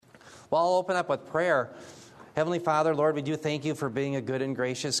Well, I'll open up with prayer. Heavenly Father, Lord, we do thank you for being a good and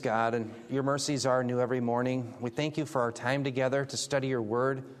gracious God, and your mercies are new every morning. We thank you for our time together to study your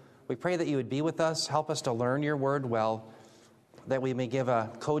word. We pray that you would be with us, help us to learn your word well, that we may give a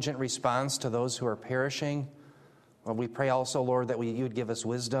cogent response to those who are perishing. We pray also, Lord, that you would give us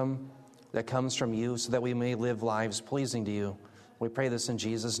wisdom that comes from you so that we may live lives pleasing to you. We pray this in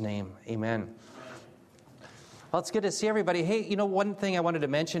Jesus' name. Amen. Well, it's good to see everybody. Hey, one thing I wanted to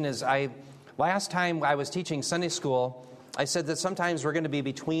mention is last time I was teaching Sunday school, I said that sometimes we're going to be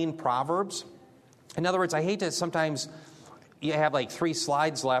between Proverbs. In other words, I hate to sometimes you have like 3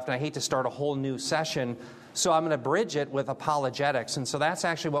 slides left, and I hate to start a whole new session, so I'm going to bridge it with apologetics. And so that's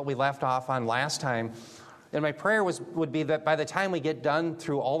actually what we left off on last time. And my prayer would be that by the time we get done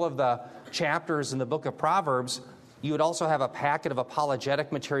through all of the chapters in the book of Proverbs, you would also have a packet of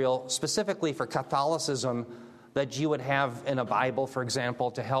apologetic material specifically for Catholicism that you would have in a Bible, for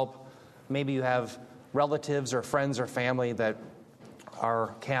example, to help. Maybe you have relatives or friends or family that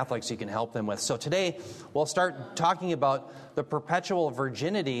are Catholics you can help them with. So today we'll start talking about the perpetual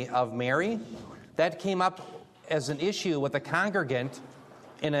virginity of Mary. That came up as an issue with a congregant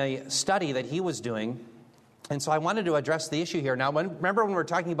in a study that he was doing. And so I wanted to address the issue here. Now, remember when we're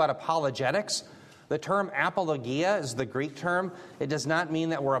talking about apologetics, the term apologia is the Greek term. It does not mean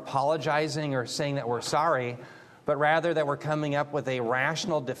that we're apologizing or saying that we're sorry, but rather that we're coming up with a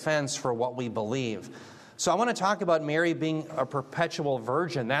rational defense for what we believe. So I want to talk about Mary being a perpetual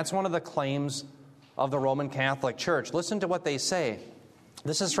virgin. That's one of the claims of the Roman Catholic Church. Listen to what they say.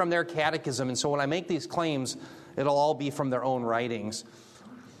 This is from their catechism, and so when I make these claims, it'll all be from their own writings.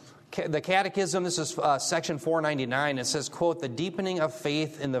 The catechism, this is section 499, it says, quote, "The deepening of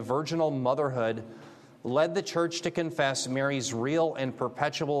faith in the virginal motherhood led the Church to confess Mary's real and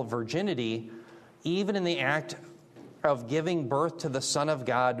perpetual virginity, even in the act of giving birth to the Son of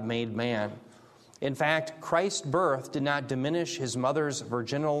God made man. In fact, Christ's birth did not diminish his mother's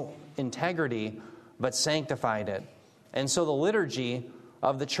virginal integrity, but sanctified it. And so the liturgy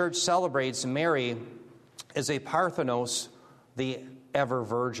of the Church celebrates Mary as a Parthenos, the ever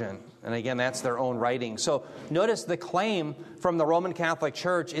virgin." And again, that's their own writing. So notice the claim from the Roman Catholic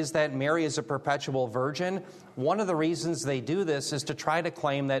Church is that Mary is a perpetual virgin. One of the reasons they do this is to try to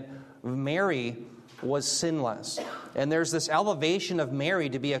claim that Mary was sinless. And there's this elevation of Mary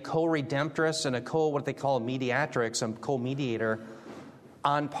to be a co-redemptress and what they call mediatrix, a co-mediator,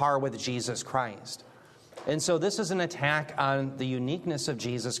 on par with Jesus Christ. And so this is an attack on the uniqueness of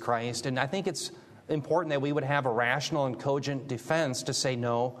Jesus Christ. And I think it's important that we would have a rational and cogent defense to say,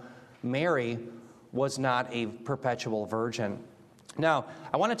 no, Mary was not a perpetual virgin. Now,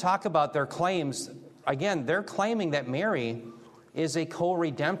 I want to talk about their claims. Again, they're claiming that Mary is a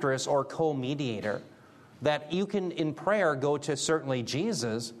co-redemptress or co-mediator, that you can, in prayer, go to certainly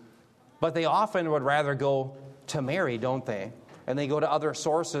Jesus, but they often would rather go to Mary, don't they? And they go to other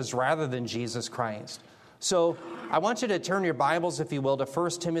sources rather than Jesus Christ. So I want you to turn your Bibles, if you will, to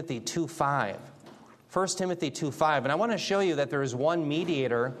 1 Timothy 2:5. 1 Timothy 2:5. And I want to show you that there is one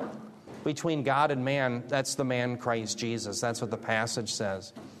mediator between God and man. That's the man Christ Jesus. That's what the passage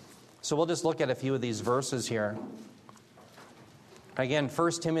says. So we'll just look at a few of these verses here. Again,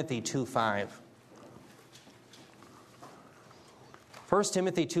 1 Timothy 2:5. 1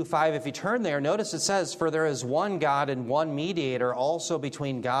 Timothy 2:5, if you turn there, notice it says, "For there is one God and one mediator also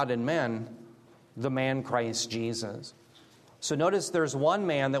between God and men, the man Christ Jesus." So notice there's one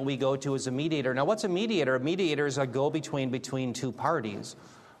man that we go to as a mediator. Now, what's a mediator? A mediator is a go-between between two parties.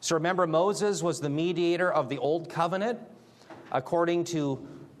 So remember, Moses was the mediator of the Old Covenant. According to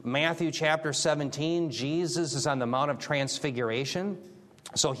Matthew chapter 17, Jesus is on the Mount of Transfiguration.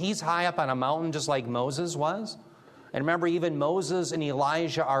 So he's high up on a mountain just like Moses was. And remember, even Moses and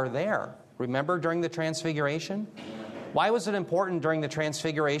Elijah are there. Remember during the Transfiguration? Why was it important during the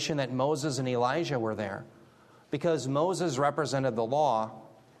Transfiguration that Moses and Elijah were there? Because Moses represented the law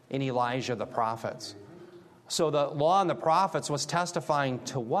and Elijah the prophets. So the law and the prophets was testifying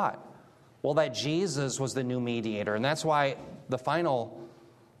to what? Well, that Jesus was the new mediator. And that's why the final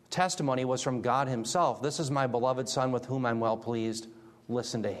testimony was from God himself. "This is my beloved Son with whom I'm well pleased.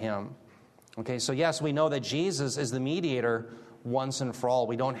 Listen to him." Okay, so yes, we know that Jesus is the mediator once and for all.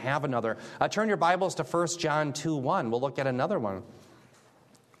 We don't have another. Turn your Bibles to 1 John 2:1. We'll look at another one.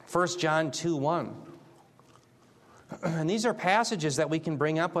 1 John 2:1. And these are passages that we can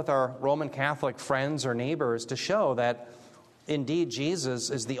bring up with our Roman Catholic friends or neighbors to show that indeed Jesus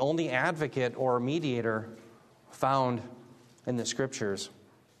is the only advocate or mediator found in the Scriptures.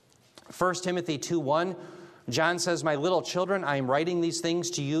 1 Timothy 2:1, John says, "My little children, I am writing these things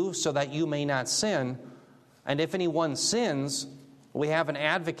to you so that you may not sin. And if anyone sins, We have an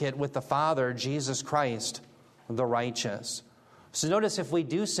advocate with the Father, Jesus Christ, the righteous. So notice if we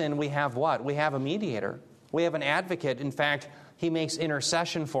do sin, we have what? We have a mediator. We have an advocate. In fact, he makes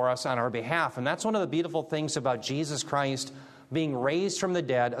intercession for us on our behalf. And that's one of the beautiful things about Jesus Christ being raised from the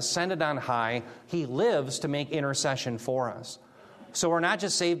dead, ascended on high. He lives to make intercession for us. So we're not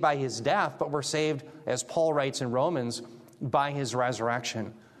just saved by his death, but we're saved, as Paul writes in Romans, by his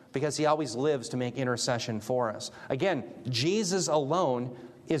resurrection, because he always lives to make intercession for us. Again, Jesus alone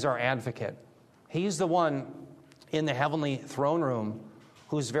is our advocate. He's the one in the heavenly throne room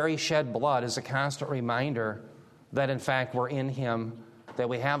whose very shed blood is a constant reminder that, in fact, we're in him, that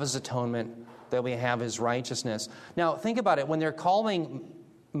we have his atonement, that we have his righteousness. Now, think about it. When they're calling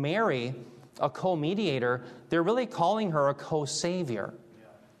Mary a co-mediator, they're really calling her a co-savior.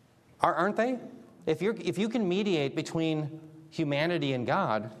 Aren't they? If you can mediate between humanity and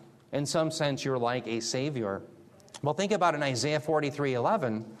God, in some sense you're like a savior. Well, think about it in Isaiah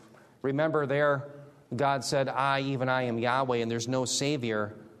 43:11. Remember there, God said, I, even I, am Yahweh, and there's no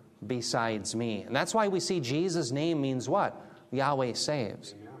savior besides me. And that's why we see Jesus' name means what? Yahweh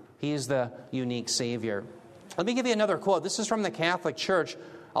saves. He is the unique savior. Let me give you another quote. This is from the Catholic Church.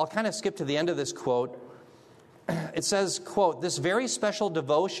 I'll kind of skip to the end of this quote. It says, quote, this very special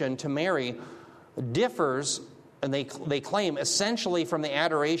devotion to Mary differs, and they claim, essentially from the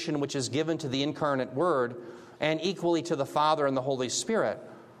adoration which is given to the incarnate Word and equally to the Father and the Holy Spirit.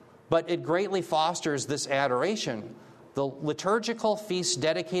 But it greatly fosters this adoration. The liturgical feasts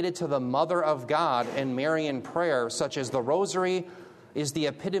dedicated to the Mother of God and Marian prayer, such as the Rosary, is the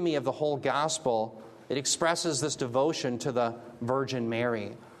epitome of the whole gospel. It expresses this devotion to the Virgin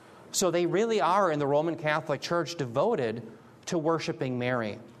Mary. So they really are, in the Roman Catholic Church, devoted to worshiping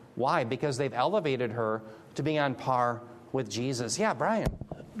Mary. Why? Because they've elevated her to be on par with Jesus. Yeah, Brian.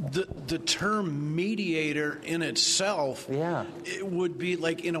 The term mediator in itself, it would be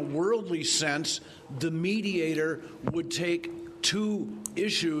like, in a worldly sense, the mediator would take two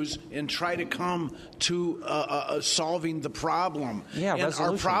issues and try to come to solving the problem. Yeah, and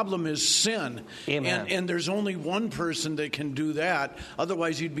resolution. Our problem is sin. Amen. And there's only one person that can do that.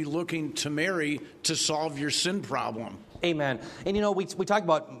 Otherwise, you'd be looking to Mary to solve your sin problem. Amen. And we talk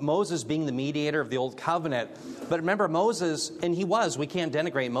about Moses being the mediator of the Old Covenant. But remember, Moses, and we can't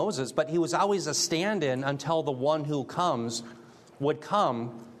denigrate Moses, but he was always a stand-in until the one who comes would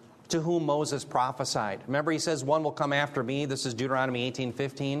come, to whom Moses prophesied. Remember, he says, one will come after me. This is Deuteronomy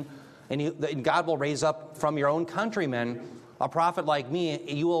 18:15. And God will raise up from your own countrymen a prophet like me.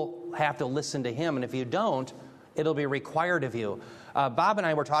 You will have to listen to him. And if you don't, it'll be required of you. Bob and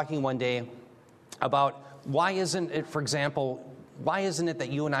I were talking one day about why isn't it that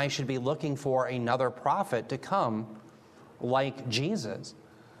you and I should be looking for another prophet to come like Jesus?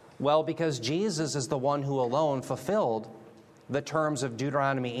 Well, because Jesus is the one who alone fulfilled the terms of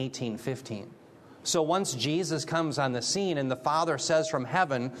Deuteronomy 18:15. So once Jesus comes on the scene and the Father says from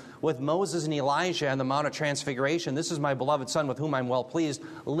heaven with Moses and Elijah on the Mount of Transfiguration, this is my beloved Son with whom I'm well pleased,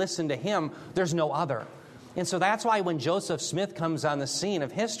 listen to him, there's no other. And so that's why when Joseph Smith comes on the scene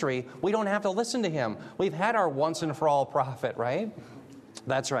of history, we don't have to listen to him. We've had our once and for all prophet, right?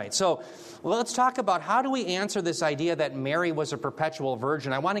 That's right. So let's talk about how do we answer this idea that Mary was a perpetual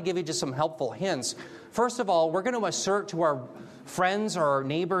virgin. I want to give you just some helpful hints. First of all, we're going to assert to our friends or our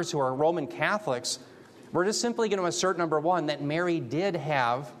neighbors who are Roman Catholics, we're just simply going to assert, number one, that Mary did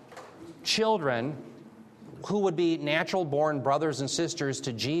have children who would be natural-born brothers and sisters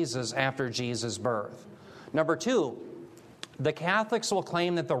to Jesus after Jesus' birth. Number two, the Catholics will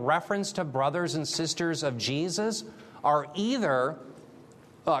claim that the reference to brothers and sisters of Jesus are either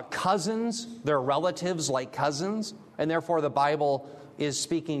cousins, they're relatives like cousins, and therefore the Bible is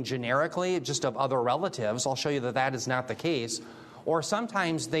speaking generically just of other relatives. I'll show you that that is not the case. Or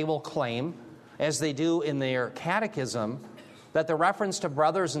sometimes they will claim, as they do in their catechism, that the reference to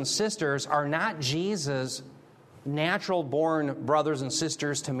brothers and sisters are not Jesus' natural-born brothers and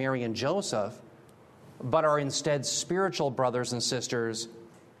sisters to Mary and Joseph, but are instead spiritual brothers and sisters,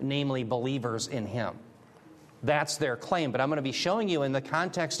 namely believers in him. That's their claim. But I'm going to be showing you in the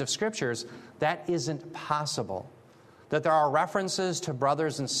context of Scriptures that isn't possible. That there are references to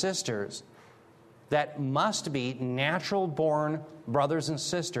brothers and sisters that must be natural-born brothers and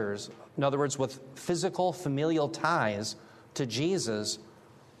sisters, in other words, with physical familial ties to Jesus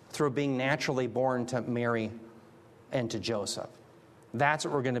through being naturally born to Mary and to Joseph. That's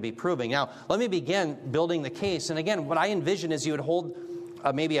what we're going to be proving. Now, let me begin building the case. And again, what I envision is you would hold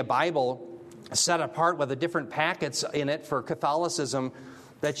maybe a Bible set apart with the different packets in it for Catholicism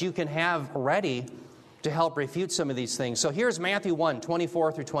that you can have ready to help refute some of these things. So here's Matthew 1,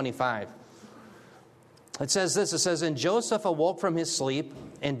 24 through 25. It says this, it says, "And Joseph awoke from his sleep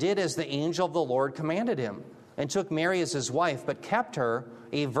and did as the angel of the Lord commanded him, and took Mary as his wife, but kept her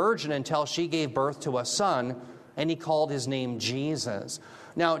a virgin until she gave birth to a son, and he called his name Jesus."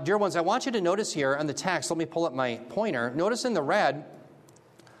 Now, dear ones, I want you to notice here in the text, let me pull up my pointer. Notice in the red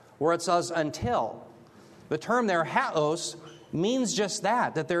where it says until. The term there, haos, means just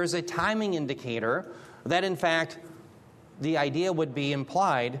that there is a timing indicator that, in fact, the idea would be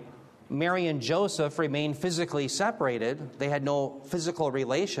implied. Mary and Joseph remained physically separated. They had no physical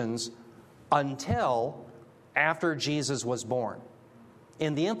relations until after Jesus was born.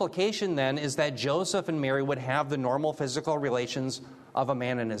 And the implication then is that Joseph and Mary would have the normal physical relations of a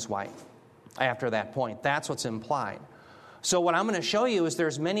man and his wife after that point. That's what's implied. So what I'm going to show you is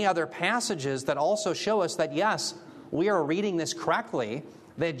there's many other passages that also show us that, yes, we are reading this correctly,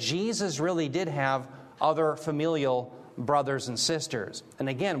 that Jesus really did have other familial brothers and sisters. And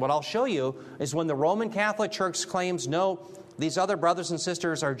again, what I'll show you is when the Roman Catholic Church claims, no, these other brothers and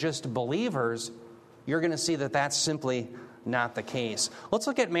sisters are just believers, you're going to see that that's simply not the case. Let's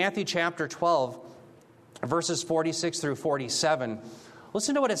look at Matthew chapter 12, verses 46 through 47.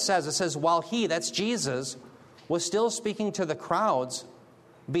 Listen to what it says. It says, "While he," that's Jesus, "was still speaking to the crowds,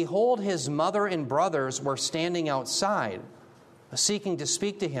 behold, his mother and brothers were standing outside, seeking to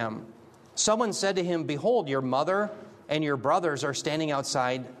speak to him. Someone said to him, 'Behold, your mother and your brothers are standing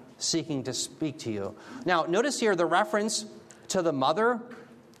outside seeking to speak to you.'" Now, notice here the reference to the mother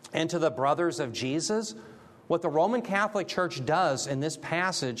and to the brothers of Jesus. What the Roman Catholic Church does in this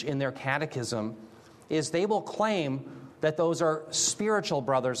passage in their catechism is they will claim that those are spiritual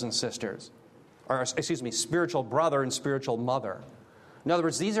brothers and sisters. Or, spiritual brother and spiritual mother. In other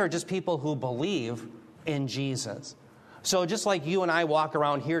words, these are just people who believe in Jesus. So just like you and I walk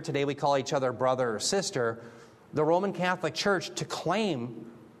around here today, we call each other brother or sister, the Roman Catholic Church, to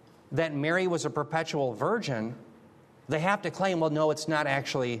claim that Mary was a perpetual virgin, they have to claim, well, no, it's not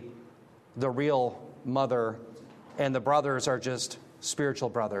actually the real mother, and the brothers are just spiritual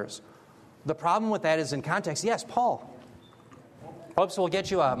brothers. The problem with that is in context. Yes, Paul. Oops, we'll get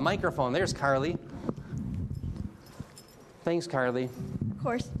you a microphone. There's Carly. Thanks, Carly. Of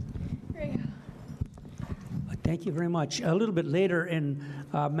course. There you go. Thank you very much. A little bit later in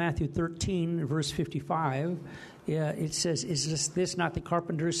Matthew 13, verse 55, it says, "Is this not the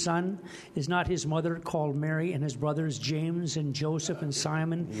carpenter's son? Is not his mother called Mary, and his brothers James and Joseph and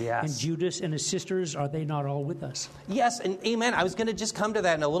Simon and Judas and his sisters? Are they not all with us?" Yes, and amen. I was going to just come to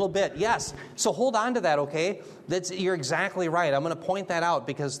that in a little bit. Yes. So hold on to that, okay? You're exactly right. I'm going to point that out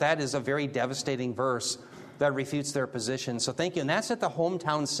because that is a very devastating verse that refutes their position. So thank you. And that's at the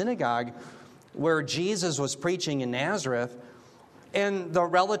hometown synagogue where Jesus was preaching in Nazareth. And the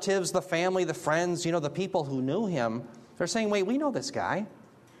relatives, the family, the friends, the people who knew him, they're saying, wait, we know this guy.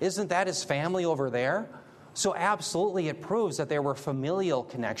 Isn't that his family over there? So absolutely it proves that there were familial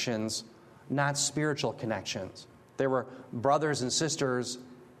connections, not spiritual connections. There were brothers and sisters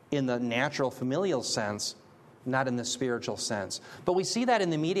in the natural familial sense, not in the spiritual sense. But we see that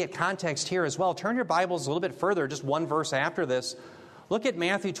in the immediate context here as well. Turn your Bibles a little bit further, just one verse after this. Look at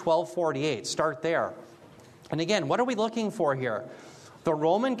Matthew 12:48. Start there. And again, what are we looking for here? The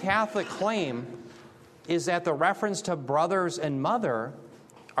Roman Catholic claim is that the reference to brothers and mother,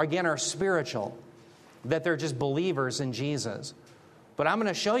 again, are spiritual, that they're just believers in Jesus. But I'm going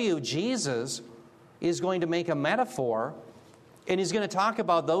to show you Jesus is going to make a metaphor, and he's going to talk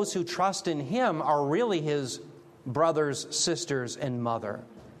about those who trust in him are really his brothers, sisters, and mother.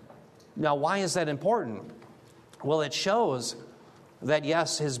 Now, why is that important? Well, it shows that,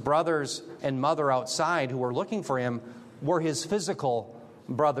 yes, his brothers and mother outside who were looking for him were his physical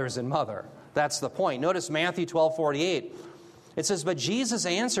brothers and mother. That's the point. Notice Matthew 12:48. It says, "But Jesus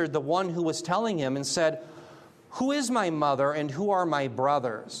answered the one who was telling him and said, 'Who is my mother and who are my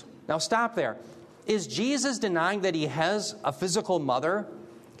brothers?'" Now stop there. Is Jesus denying that he has a physical mother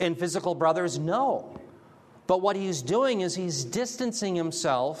and physical brothers? No. But what he's doing is he's distancing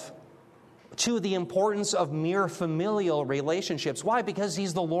himself to the importance of mere familial relationships. Why? Because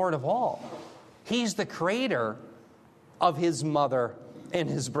he's the Lord of all. He's the creator of his mother and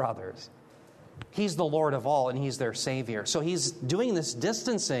his brothers. He's the Lord of all, and he's their Savior. So he's doing this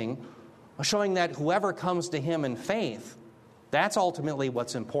distancing, showing that whoever comes to him in faith, that's ultimately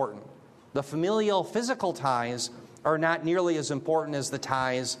what's important. The familial, physical ties are not nearly as important as the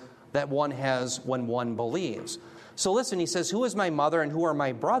ties that one has when one believes. So listen, he says, "Who is my mother and who are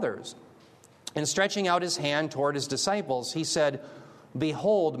my brothers?" And stretching out his hand toward his disciples, he said,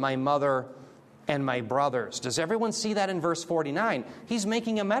 "Behold, my mother and my brothers." Does everyone see that in verse 49? He's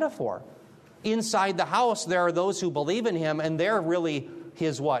making a metaphor. Inside the house, there are those who believe in him, and they're really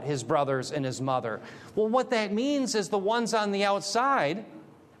his what? His brothers and his mother. Well, what that means is the ones on the outside,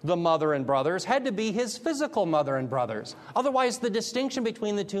 the mother and brothers, had to be his physical mother and brothers. Otherwise, the distinction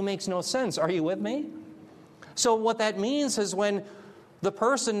between the two makes no sense. Are you with me? So what that means is when the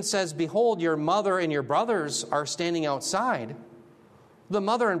person says, behold, your mother and your brothers are standing outside, the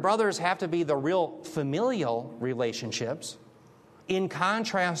mother and brothers have to be the real familial relationships, in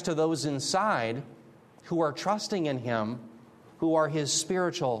contrast to those inside who are trusting in him, who are his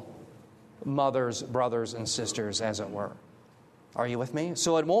spiritual mothers, brothers, and sisters, as it were. Are you with me?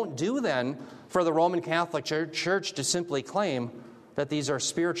 So it won't do then for the Roman Catholic Church to simply claim that these are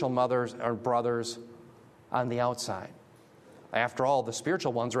spiritual mothers or brothers on the outside. After all, the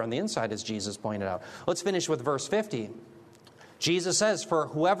spiritual ones are on the inside, as Jesus pointed out. Let's finish with verse 50. Jesus says, for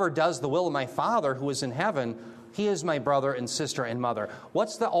whoever does the will of my Father who is in heaven, he is my brother and sister and mother.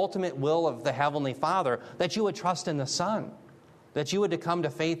 What's the ultimate will of the Heavenly Father? That you would trust in the Son. That you would come to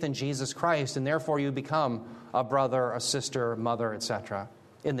faith in Jesus Christ, and therefore you become a brother, a sister, mother, etc.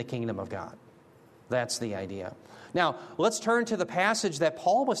 in the kingdom of God. That's the idea. Now, let's turn to the passage that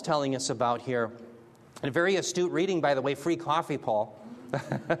Paul was telling us about here. And a very astute reading, by the way. Free coffee, Paul.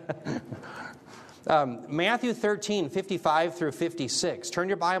 Matthew 13, 55 through 56. Turn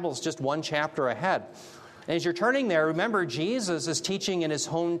your Bibles just one chapter ahead. And as you're turning there, remember Jesus is teaching in his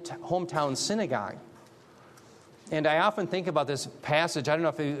hometown synagogue. And I often think about this passage. I don't know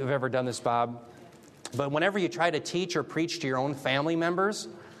if you've ever done this, Bob. But whenever you try to teach or preach to your own family members,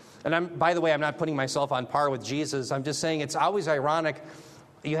 and by the way, I'm not putting myself on par with Jesus. I'm just saying it's always ironic.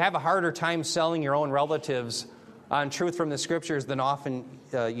 You have a harder time selling your own relatives on truth from the Scriptures than often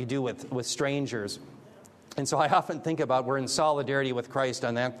you do with strangers. And so I often think about we're in solidarity with Christ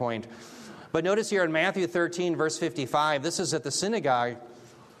on that point. But notice here in Matthew 13, verse 55, this is at the synagogue.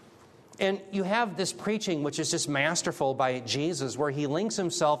 And you have this preaching, which is just masterful by Jesus, where he links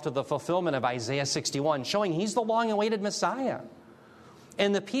himself to the fulfillment of Isaiah 61, showing he's the long-awaited Messiah.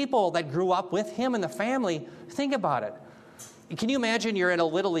 And the people that grew up with him and the family, think about it. Can you imagine you're in a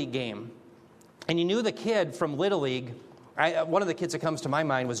Little League game, and you knew the kid from Little League? One of the kids that comes to my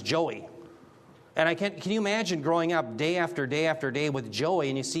mind was Joey. And can you imagine growing up day after day after day with Joey,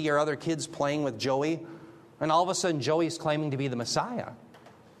 and you see your other kids playing with Joey, and all of a sudden Joey's claiming to be the Messiah?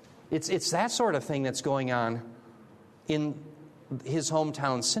 It's that sort of thing that's going on in his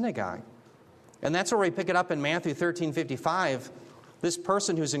hometown synagogue. And that's where we pick it up in Matthew 13:55. This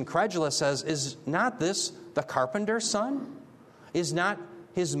person who's incredulous says, is not this the carpenter's son? Is not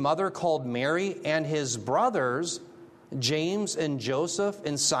his mother called Mary, and his brothers, James and Joseph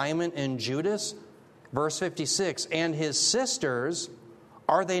and Simon and Judas? Verse 56, and his sisters,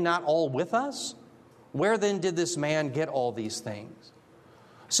 are they not all with us? Where then did this man get all these things?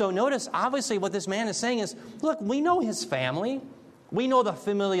 So notice, obviously, what this man is saying is, look, we know his family. We know the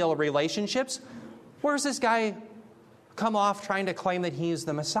familial relationships. Where's this guy come off trying to claim that he is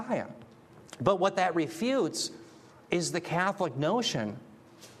the Messiah? But what that refutes is the Catholic notion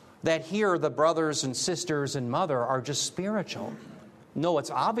that here the brothers and sisters and mother are just spiritual. No,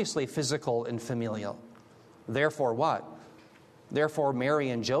 it's obviously physical and familial. Therefore what? Therefore Mary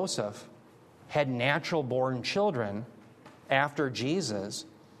and Joseph had natural-born children after Jesus.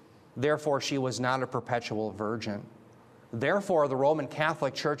 Therefore she was not a perpetual virgin. Therefore the Roman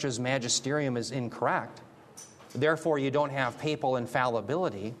Catholic Church's magisterium is incorrect. Therefore you don't have papal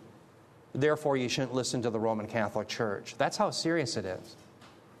infallibility. Therefore you shouldn't listen to the Roman Catholic Church. That's how serious it is.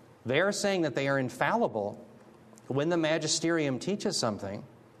 They are saying that they are infallible when the magisterium teaches something,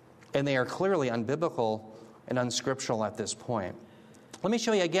 and they are clearly unbiblical and unscriptural at this point. Let me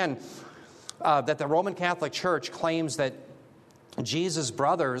show you again that the Roman Catholic Church claims that Jesus'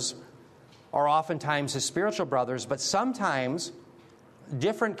 brothers are oftentimes his spiritual brothers, but sometimes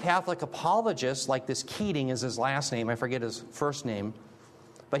different Catholic apologists, like this Keating is his last name, I forget his first name,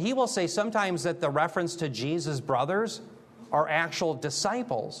 but he will say sometimes that the reference to Jesus' brothers are actual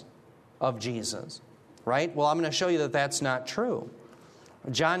disciples of Jesus, right? Well, I'm going to show you that that's not true.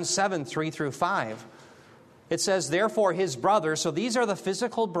 John 7, 3 through 5. It says, therefore his brothers, so these are the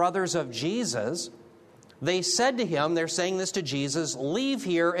physical brothers of Jesus, they said to him, they're saying this to Jesus, leave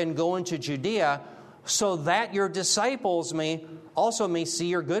here and go into Judea, so that your disciples may see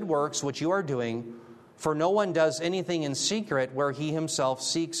your good works which you are doing. For no one does anything in secret where he himself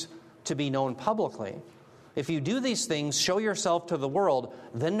seeks to be known publicly. If you do these things, show yourself to the world.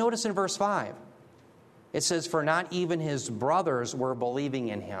 Then notice in verse 5, it says, for not even his brothers were believing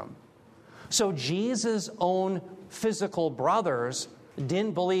in him. So Jesus' own physical brothers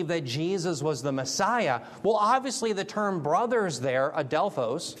didn't believe that Jesus was the Messiah. Well, obviously the term brothers there,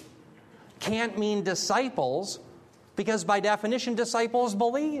 adelphos, can't mean disciples, Because by definition, disciples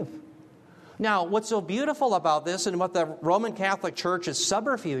believe. Now, what's so beautiful about this and what the Roman Catholic Church is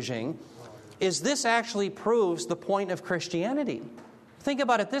subterfuging is this actually proves the point of Christianity. Think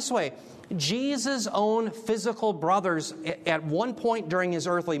about it this way. Jesus' own physical brothers at one point during his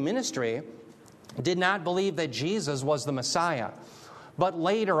earthly ministry did not believe that Jesus was the Messiah. But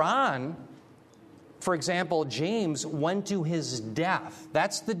later on, for example, James went to his death.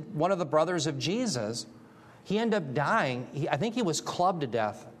 That's one of the brothers of Jesus. He ended up dying. I think he was clubbed to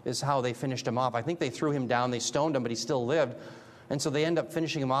death is how they finished him off. I think they threw him down, they stoned him, but he still lived. And so they end up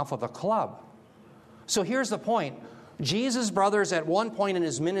finishing him off with a club. So here's the point. Jesus' brothers at one point in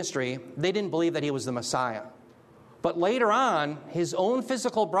his ministry, they didn't believe that he was the Messiah. But later on, his own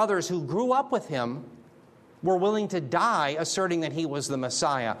physical brothers who grew up with him were willing to die asserting that he was the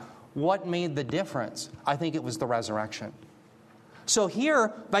Messiah. What made the difference? I think it was the resurrection. So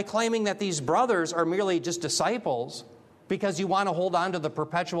here, by claiming that these brothers are merely just disciples because you want to hold on to the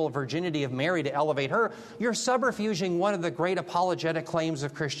perpetual virginity of Mary to elevate her, you're subterfuging one of the great apologetic claims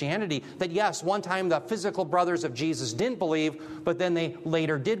of Christianity, that yes, one time the physical brothers of Jesus didn't believe, but then they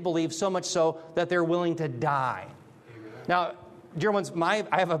later did believe, so much so that they're willing to die. Now, dear ones, I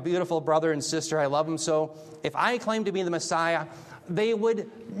have a beautiful brother and sister. I love them so. If I claim to be the Messiah, they would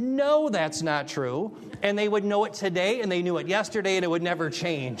know that's not true, and they would know it today, and they knew it yesterday, and it would never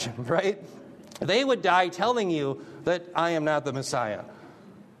change, right? They would die telling you that I am not the Messiah.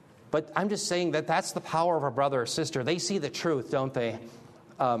 But I'm just saying that that's the power of a brother or sister. They see the truth, don't they?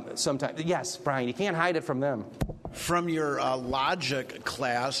 Sometimes. Yes, Brian, you can't hide it from them. From your logic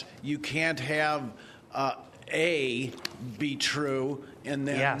class, you can't have A be true and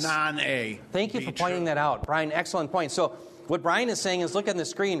then non-A. Thank you for pointing that out, Brian. Excellent point. So what Brian is saying is, look on the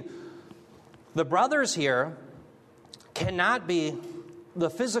screen. The brothers here cannot be the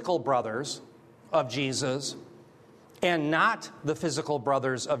physical brothers of Jesus and not the physical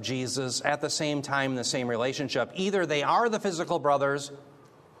brothers of Jesus at the same time in the same relationship. Either they are the physical brothers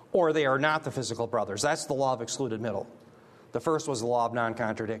or they are not the physical brothers. That's the law of excluded middle. The first was the law of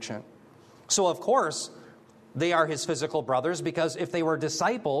non-contradiction. So, of course, they are his physical brothers because if they were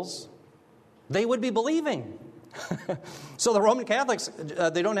disciples, they would be believing. So the Roman Catholics,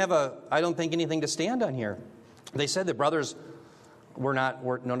 they don't have I don't think, anything to stand on here. They said the brothers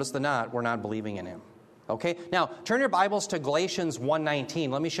notice the not, we're not believing in him. Okay? Now, turn your Bibles to Galatians 1:19.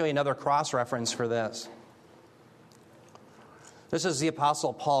 Let me show you another cross-reference for this. This is the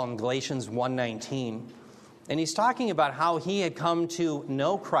Apostle Paul in Galatians 1:19. And he's talking about how he had come to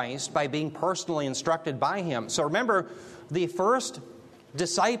know Christ by being personally instructed by him. So remember, the first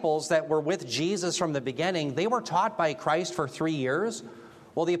disciples that were with Jesus from the beginning, they were taught by Christ for 3 years.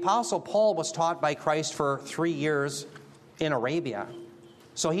 Well, the Apostle Paul was taught by Christ for 3 years in Arabia.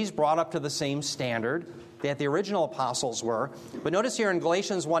 So he's brought up to the same standard that the original apostles were. But notice here in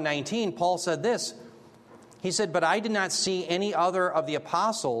Galatians 1:19, Paul said this. He said, "But I did not see any other of the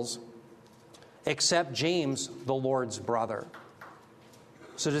apostles except James, the Lord's brother."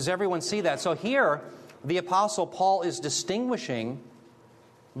 So does everyone see that? So here, the Apostle Paul is distinguishing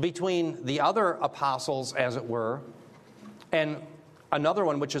between the other apostles, as it were, and another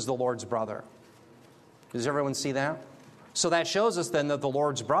one, which is the Lord's brother. Does everyone see that? So that shows us then that the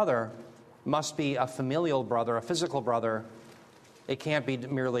Lord's brother must be a familial brother, a physical brother. It can't be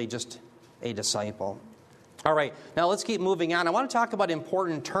merely just a disciple. All right, now let's keep moving on. I want to talk about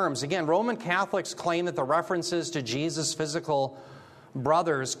important terms. Again, Roman Catholics claim that the references to Jesus' physical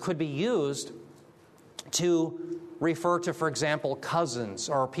brothers could be used to refer to, for example, cousins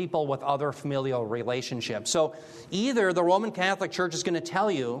or people with other familial relationships. So either the Roman Catholic Church is going to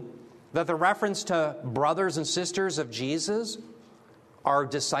tell you that the reference to brothers and sisters of Jesus are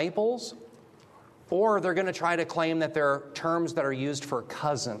disciples, or they're going to try to claim that they're terms that are used for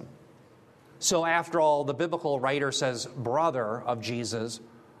cousin. So after all, the biblical writer says brother of Jesus,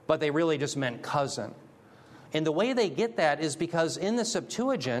 but they really just meant cousin. And the way they get that is because in the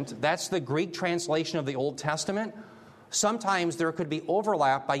Septuagint, that's the Greek translation of the Old Testament, sometimes there could be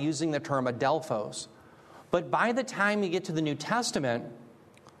overlap by using the term adelphos. But by the time you get to the New Testament,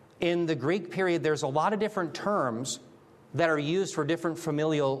 in the Greek period, there's a lot of different terms that are used for different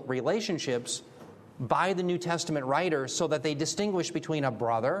familial relationships by the New Testament writers so that they distinguish between a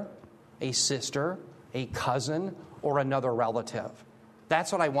brother, a sister, a cousin, or another relative.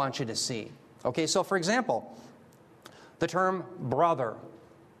 That's what I want you to see. Okay, so for example, the term brother,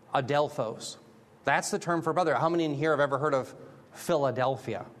 adelphos, that's the term for brother. How many in here have ever heard of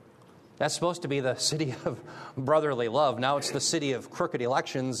Philadelphia? That's supposed to be the city of brotherly love. Now it's the city of crooked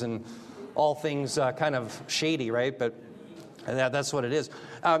elections and all things kind of shady, right? But that's what it is.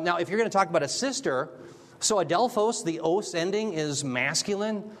 Now, if you're going to talk about a sister, So adelphos, the os ending, is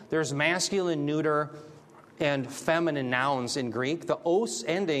masculine. There's masculine, neuter, and feminine nouns in Greek. The os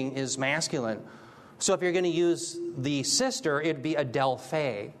ending is masculine. So if you're going to use the sister, it'd be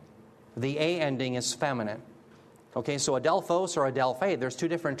adelphe. The a ending is feminine. Okay, so adelphos or adelphe, there's two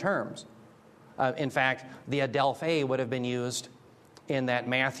different terms. In fact, the adelphe would have been used in that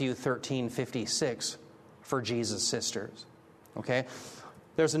Matthew 13:56 for Jesus' sisters. Okay?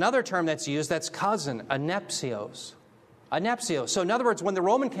 There's another term that's used that's cousin, anepsios. Anepsios. So in other words, when the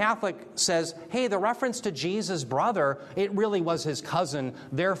Roman Catholic says, hey, the reference to Jesus' brother, it really was his cousin,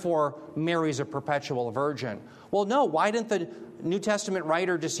 therefore Mary's a perpetual virgin. Well, no, why didn't the New Testament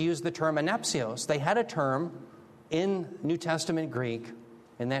writer just use the term anepsios? They had a term in New Testament Greek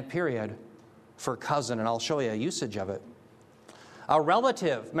in that period for cousin, and I'll show you a usage of it. A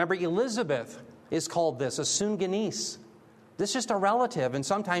relative. Remember, Elizabeth is called this, a sungenis. This is just a relative, and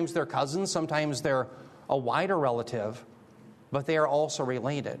sometimes they're cousins, sometimes they're a wider relative, but they are also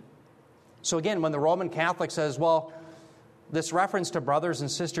related. So again, when the Roman Catholic says, well, this reference to brothers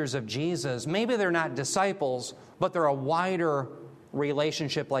and sisters of Jesus, maybe they're not disciples, but they're a wider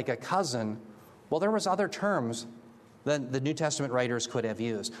relationship like a cousin, well, there was other terms that the New Testament writers could have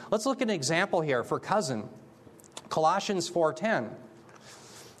used. Let's look at an example here for cousin. Colossians 4:10.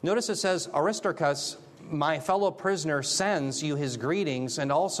 Notice it says, Aristarchus, my fellow prisoner, sends you his greetings,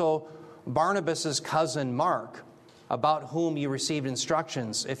 and also Barnabas' cousin Mark, about whom you received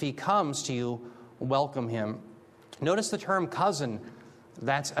instructions. If he comes to you, welcome him. Notice the term cousin,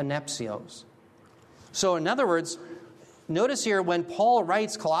 that's anepsios. So in other words, notice here when Paul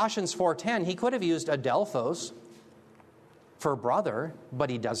writes Colossians 4:10, he could have used adelphos for brother,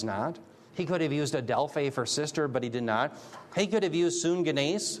 but he does not. He could have used adelphe for sister, but he did not. He could have used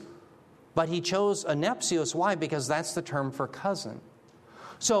sungenes, but he chose anepsios. Why? Because that's the term for cousin.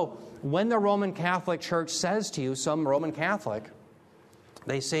 So when the Roman Catholic Church says to you, some Roman Catholic,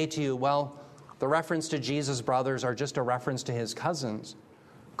 they say to you, well, the reference to Jesus' brothers are just a reference to his cousins.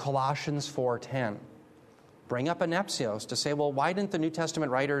 Colossians 4:10. Bring up anepsios to say, well, why didn't the New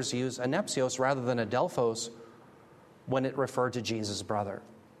Testament writers use anepsios rather than adelphos when it referred to Jesus' brother?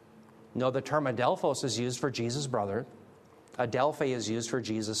 No, the term adelphos is used for Jesus' brother. Adelphe is used for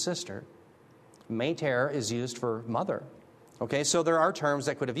Jesus' sister. Mater is used for mother. Okay, so there are terms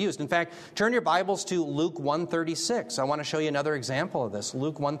that could have used. In fact, turn your Bibles to Luke 1:36. I want to show you another example of this.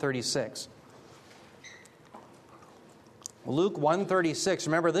 Luke 1:36. Luke 1:36.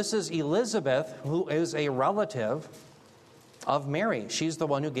 Remember, this is Elizabeth, who is a relative of Mary. She's the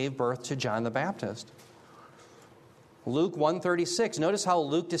one who gave birth to John the Baptist. Luke 1:36. Notice how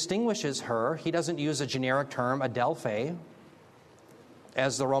Luke distinguishes her. He doesn't use a generic term, adelphe,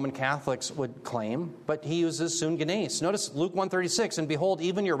 as the Roman Catholics would claim, but he uses sungenes. Notice Luke 1:36, and behold,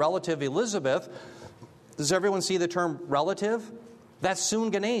 even your relative Elizabeth. Does everyone see the term relative? That's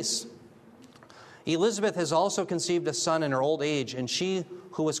sungenes. Elizabeth has also conceived a son in her old age, and she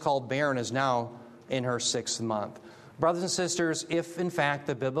who was called barren is now in her 6th month. Brothers and sisters, if in fact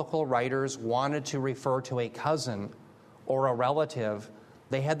the biblical writers wanted to refer to a cousin or a relative,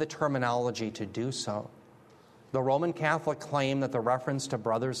 they had the terminology to do so. The Roman Catholic claim that the reference to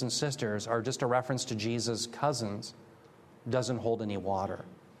brothers and sisters are just a reference to Jesus' cousins doesn't hold any water.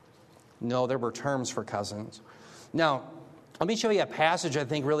 No, there were terms for cousins. Now, let me show you a passage I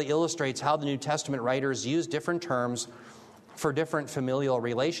think really illustrates how the New Testament writers use different terms for different familial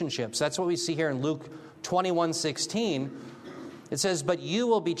relationships. That's what we see here in Luke 21:16. It says, but you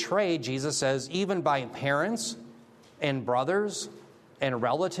will betray, Jesus says, even by parents and brothers and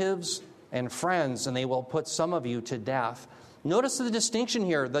relatives and friends, and they will put some of you to death. Notice the distinction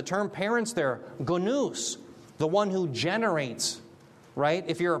here. The term parents there, gonous, the one who generates, right?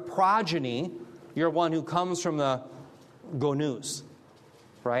 If you're a progeny, you're one who comes from the gonous,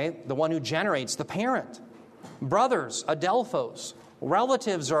 right? The one who generates, the parent. Brothers, adelphos.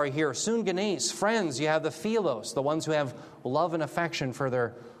 Relatives are here, sungenes. Friends, you have the philos, the ones who have love and affection for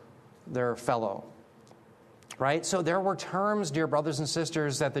their fellow. Right? So there were terms, dear brothers and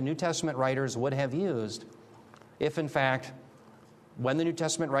sisters, that the New Testament writers would have used if, in fact, when the New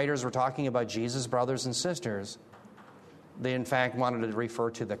Testament writers were talking about Jesus' brothers and sisters, they, in fact, wanted to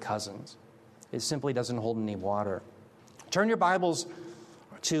refer to the cousins. It simply doesn't hold any water. Turn your Bibles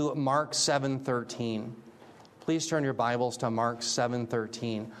to Mark 7:13. Please turn your Bibles to Mark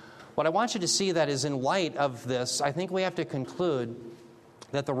 7:13. What I want you to see that is in light of this, I think we have to conclude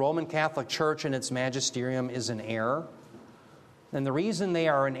that the Roman Catholic Church and its magisterium is in error. And the reason they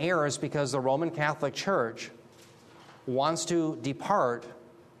are in error is because the Roman Catholic Church wants to depart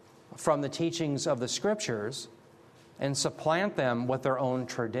from the teachings of the Scriptures and supplant them with their own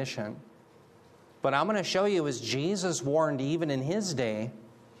tradition. But I'm going to show you, as Jesus warned even in his day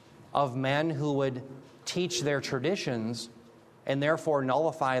of men who would teach their traditions and therefore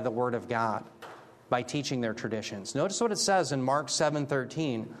nullify the Word of God by teaching their traditions. Notice what it says in Mark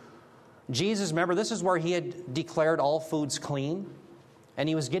 7:13. Jesus, remember, this is where he had declared all foods clean, and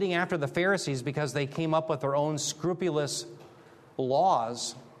he was getting after the Pharisees because they came up with their own scrupulous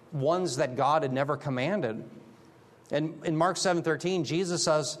laws, ones that God had never commanded. And in Mark 7:13, Jesus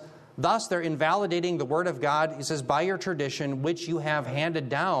says, thus they're invalidating the Word of God. He says, by your tradition, which you have handed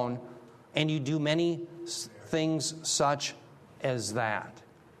down, and you do many things such as that.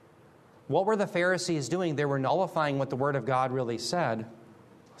 What were the Pharisees doing? They were nullifying what the Word of God really said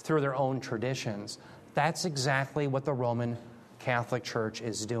through their own traditions. That's exactly what the Roman Catholic Church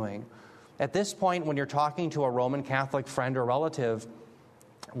is doing. At this point, when you're talking to a Roman Catholic friend or relative,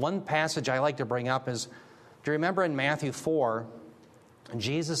 one passage I like to bring up is, do you remember in Matthew 4,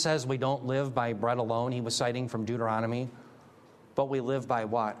 Jesus says we don't live by bread alone. He was citing from Deuteronomy. But we live by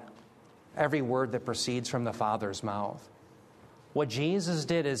what? Every word that proceeds from the Father's mouth. What Jesus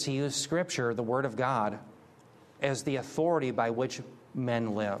did is he used Scripture, the Word of God, as the authority by which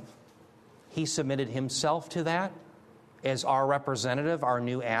men live. He submitted himself to that as our representative, our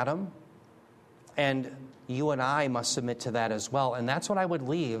new Adam. And you and I must submit to that as well. And that's what I would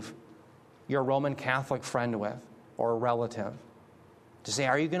leave your Roman Catholic friend with, or a relative. To say,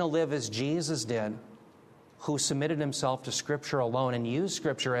 are you going to live as Jesus did, who submitted himself to Scripture alone and used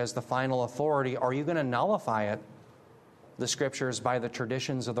Scripture as the final authority, or are you going to nullify it, the Scriptures, by the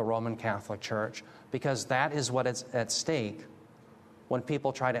traditions of the Roman Catholic Church? Because that is what is at stake when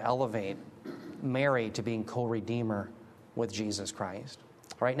people try to elevate Mary to being co-redeemer with Jesus Christ.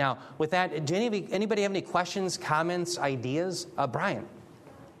 All right, now, with that, do anybody have any questions, comments, ideas? Brian.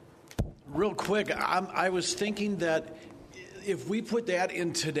 Real quick, I was thinking that if we put that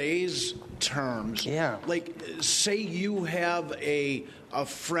in today's terms, like say you have a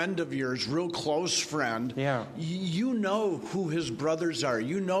friend of yours, real close friend, you know who his brothers are,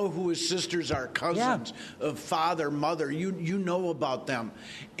 you know who his sisters are, cousins, father, mother, you know about them.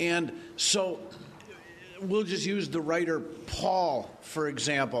 And so we'll just use the writer Paul, for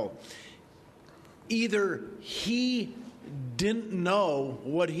example. Either he didn't know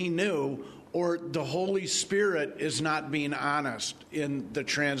what he knew, or the Holy Spirit is not being honest in the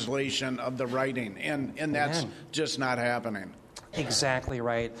translation of the writing, and that's just not happening. Exactly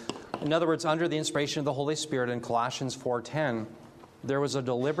right. In other words, under the inspiration of the Holy Spirit in Colossians 4:10, there was a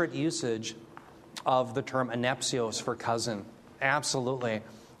deliberate usage of the term anepsios for cousin. Absolutely.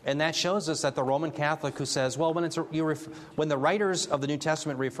 And that shows us that the Roman Catholic who says, well, when the writers of the New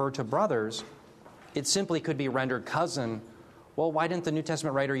Testament refer to brothers, it simply could be rendered cousin. Well, why didn't the New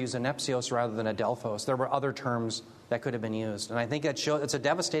Testament writer use anepsios rather than adelphos? There were other terms that could have been used. And I think it's a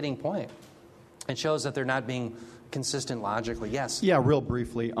devastating point. It shows that they're not being consistent logically. Yes? Yeah, real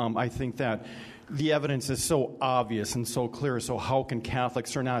briefly. I think that the evidence is so obvious and so clear, so how can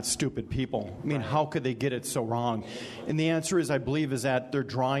Catholics are not stupid people? I mean, how could they get it so wrong? And the answer is, I believe, is that they're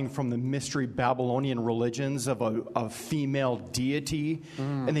drawing from the mystery Babylonian religions of a female deity.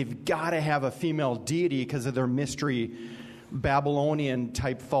 And they've got to have a female deity because of their mystery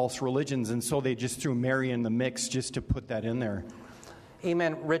Babylonian-type false religions, and so they just threw Mary in the mix just to put that in there.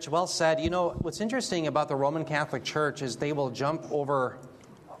 Amen. Rich, well said. You know, what's interesting about the Roman Catholic Church is they'll jump through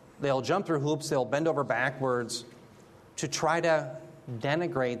hoops, they'll bend over backwards to try to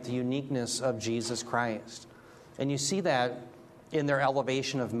denigrate the uniqueness of Jesus Christ. And you see that in their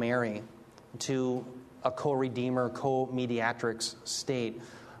elevation of Mary to a co-redeemer, co-mediatrix state.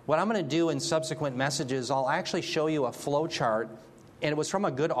 What I'm going to do in subsequent messages, I'll actually show you a flow chart, and it was from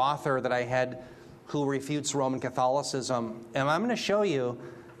a good author that I had who refutes Roman Catholicism. And what I'm going to show you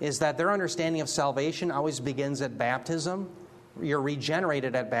is that their understanding of salvation always begins at baptism. You're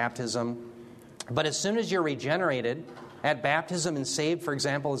regenerated at baptism. But as soon as you're regenerated at baptism and saved, for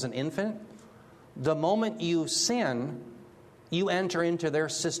example, as an infant, the moment you sin, you enter into their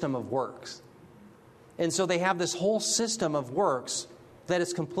system of works. And so they have this whole system of works that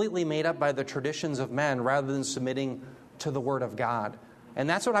is completely made up by the traditions of men rather than submitting to the Word of God. And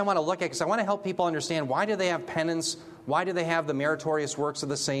that's what I want to look at, because I want to help people understand, why do they have penance? Why do they have the meritorious works of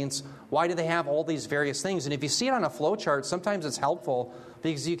the saints? Why do they have all these various things? And if you see it on a flow chart, sometimes it's helpful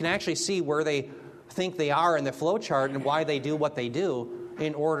because you can actually see where they think they are in the flow chart and why they do what they do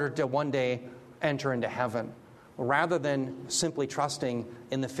in order to one day enter into heaven, rather than simply trusting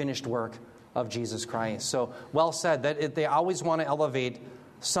in the finished work of Jesus Christ. So, well said, that they always want to elevate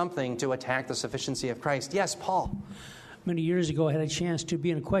something to attack the sufficiency of Christ. Yes, Paul? many years ago, I had a chance to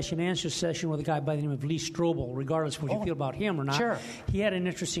be in a question-and-answer session with a guy by the name of Lee Strobel, regardless of what you feel about him or not. Sure. He had an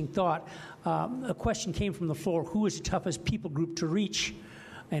interesting thought. A question came from the floor, who is the toughest people group to reach?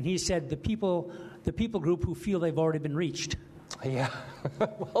 And he said, the people group who feel they've already been reached. Yeah,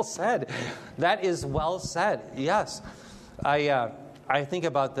 well said. That is well said, yes. I think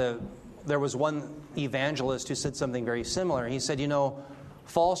about there was one evangelist who said something very similar. He said,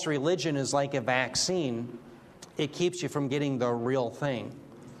 false religion is like a vaccine. It keeps you from getting the real thing.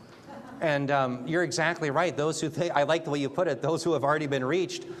 And you're exactly right. Those who think, I like the way you put it, those who have already been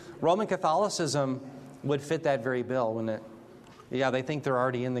reached. Roman Catholicism would fit that very bill, wouldn't it? Yeah, they think they're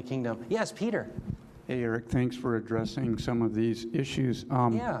already in the kingdom. Yes, Peter. Hey, Eric, thanks for addressing some of these issues.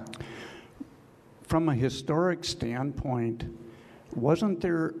 Yeah. From a historic standpoint, wasn't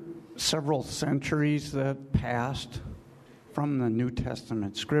there several centuries that passed from the New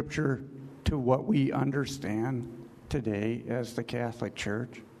Testament scripture to what we understand today as the Catholic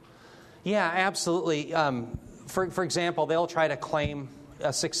Church? Yeah, absolutely. For example, they'll try to claim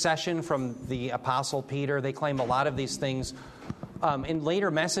a succession from the Apostle Peter. They claim a lot of these things. In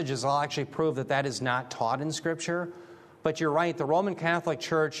later messages, I'll actually prove that is not taught in Scripture. But you're right, the Roman Catholic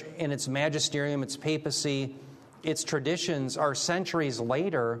Church in its magisterium, its papacy, its traditions are centuries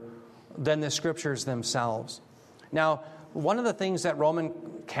later than the Scriptures themselves. Now, one of the things that Roman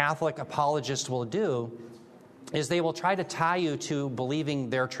Catholic apologists will do is they will try to tie you to believing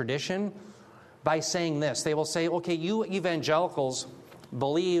their tradition by saying this. They will say, okay, you evangelicals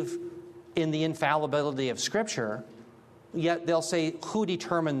believe in the infallibility of Scripture, yet they'll say, who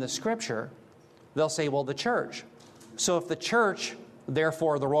determined the Scripture? They'll say, well, the Church. So if the Church,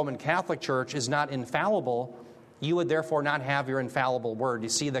 therefore the Roman Catholic Church, is not infallible, you would therefore not have your infallible word. You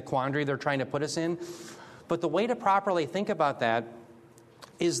see the quandary they're trying to put us in? But the way to properly think about that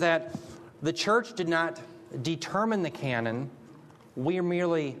is that the Church did not determine the canon, we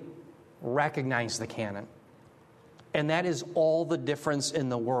merely recognize the canon. And that is all the difference in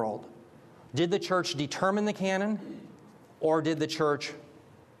the world. Did the Church determine the canon, or did the Church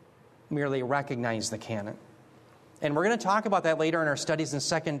merely recognize the canon? And we're going to talk about that later in our studies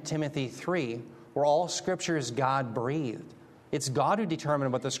in 2 Timothy 3, where all Scripture is God-breathed. It's God who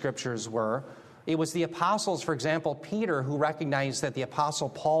determined what the Scriptures were. It was the apostles, for example, Peter, who recognized that the apostle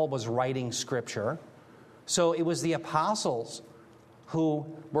Paul was writing Scripture. So it was the apostles who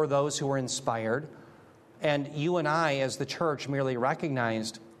were those who were inspired. And you and I, as the church, merely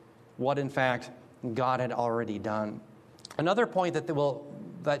recognized what, in fact, God had already done. Another point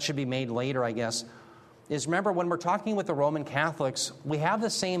that should be made later, I guess, is remember when we're talking with the Roman Catholics, we have the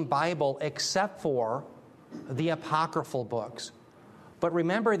same Bible except for the apocryphal books. But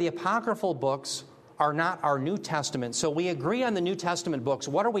remember, the apocryphal books are not our New Testament. So we agree on the New Testament books.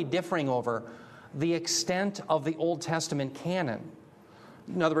 What are we differing over? The extent of the Old Testament canon.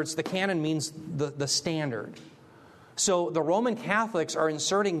 In other words, the canon means the standard. So the Roman Catholics are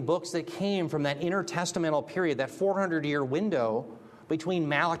inserting books that came from that intertestamental period, that 400-year window between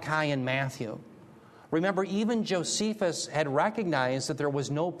Malachi and Matthew. Remember, even Josephus had recognized that there was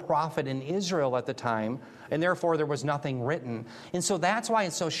no prophet in Israel at the time, and therefore there was nothing written. And so that's why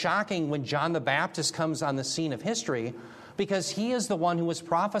it's so shocking when John the Baptist comes on the scene of history, because he is the one who was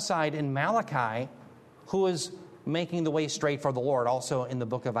prophesied in Malachi, who is making the way straight for the Lord, also in the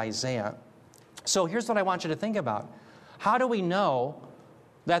book of Isaiah. So here's what I want you to think about. How do we know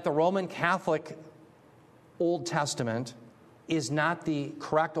that the Roman Catholic Old Testament is not the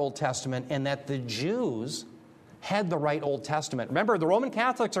correct Old Testament and that the Jews had the right Old Testament? Remember, the Roman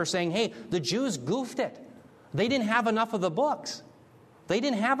Catholics are saying, hey, the Jews goofed it. They didn't have enough of the books. They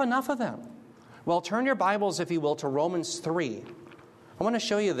didn't have enough of them. Well, turn your Bibles, if you will, to Romans 3. I want to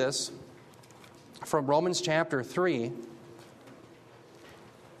show you this from Romans chapter 3.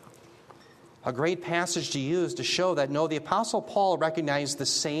 A great passage to use to show that, no, the Apostle Paul recognized the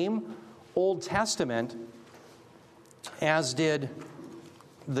same Old Testament as did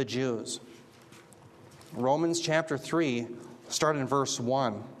the Jews. Romans chapter 3, starting in verse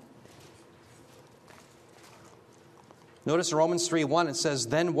 1. Notice in Romans 3:1 it says,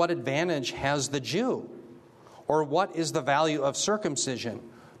 "Then what advantage has the Jew? Or what is the value of circumcision?"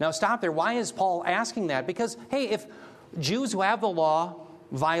 Now stop there. Why is Paul asking that? Because, hey, if Jews who have the law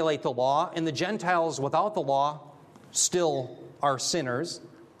violate the law and the Gentiles without the law still are sinners,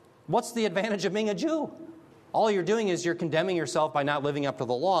 what's the advantage of being a Jew? All you're doing is you're condemning yourself by not living up to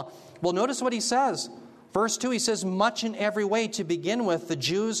the law. Well, notice what he says. Verse 2, he says, "Much in every way to begin with, the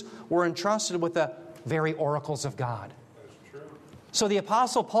Jews were entrusted with the very oracles of God." So the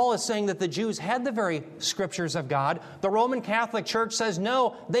Apostle Paul is saying that the Jews had the very Scriptures of God. The Roman Catholic Church says,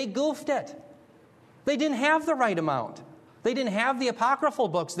 no, they goofed it. They didn't have the right amount. They didn't have the apocryphal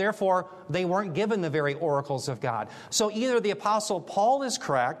books, therefore they weren't given the very oracles of God. So either the Apostle Paul is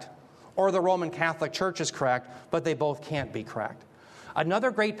correct or the Roman Catholic Church is correct, but they both can't be correct. Another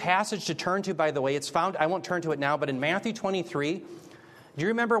great passage to turn to, by the way, it's found, I won't turn to it now, but in Matthew 23, do you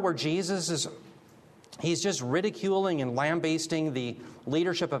remember where he's just ridiculing and lambasting the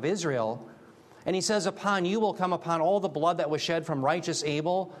leadership of Israel, and he says, upon you will come upon all the blood that was shed from righteous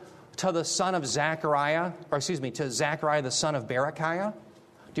Abel to the son of Zechariah, to Zechariah the son of Berechiah. Do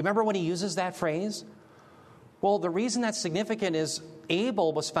you remember when he uses that phrase? Well, the reason that's significant is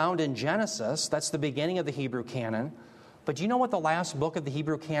Abel was found in Genesis. That's the beginning of the Hebrew canon. But do you know what the last book of the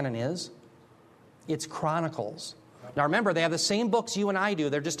Hebrew canon is? It's Chronicles. Now remember, they have the same books you and I do.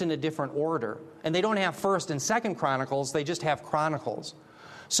 They're just in a different order. And they don't have 1st and 2nd Chronicles. They just have Chronicles.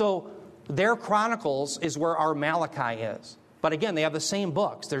 So their Chronicles is where our Malachi is. But again, they have the same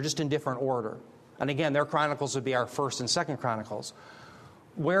books. They're just in different order. And again, their Chronicles would be our 1st and 2nd Chronicles.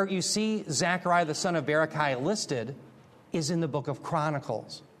 Where you see Zechariah the son of Berechiah listed is in the book of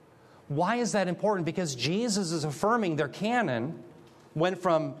Chronicles. Why is that important? Because Jesus is affirming their canon went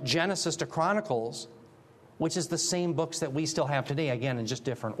from Genesis to Chronicles, which is the same books that we still have today, again, in just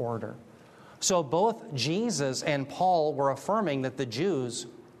different order. So both Jesus and Paul were affirming that the Jews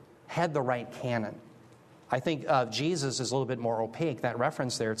had the right canon. I think Jesus is a little bit more opaque. That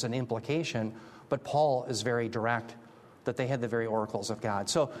reference there, it's an implication, but Paul is very direct that they had the very oracles of God.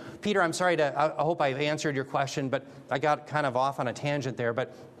 So, Peter, I'm sorry I hope I've answered your question, but I got kind of off on a tangent there.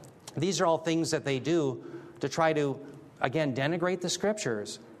 But these are all things that they do to try to, again, denigrate the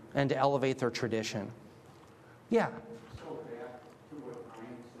Scriptures and to elevate their tradition. Yeah.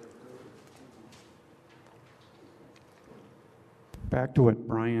 Back to what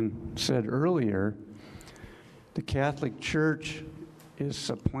Brian said earlier, the Catholic Church is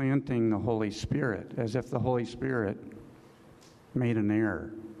supplanting the Holy Spirit, as if the Holy Spirit made an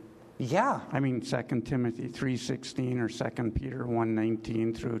error. Yeah. I mean, 2 Timothy 3:16 or 2 Peter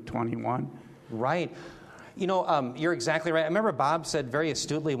 1:19 through 21. Right. You know, you're exactly right. I remember Bob said very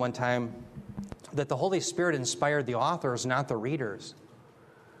astutely one time that the Holy Spirit inspired the authors, not the readers.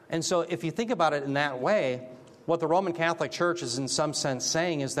 And so if you think about it in that way, what the Roman Catholic Church is in some sense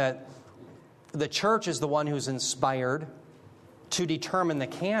saying is that the church is the one who's inspired to determine the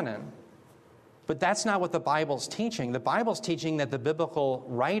canon. But that's not what the Bible's teaching. The Bible's teaching that the biblical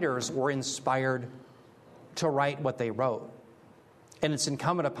writers were inspired to write what they wrote. And it's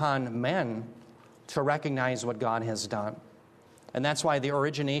incumbent upon men to recognize what God has done. And that's why the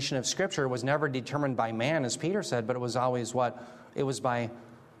origination of Scripture was never determined by man, as Peter said, but it was always what? It was by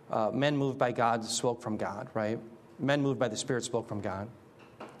men moved by God spoke from God, right? Men moved by the Spirit spoke from God.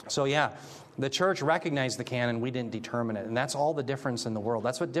 So yeah, the church recognized the canon, we didn't determine it. And that's all the difference in the world.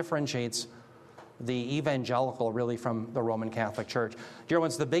 That's what differentiates the evangelical really from the Roman Catholic Church. Dear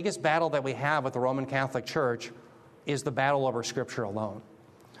ones, the biggest battle that we have with the Roman Catholic Church is the battle over Scripture alone.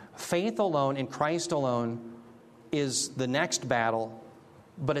 Faith alone in Christ alone is the next battle,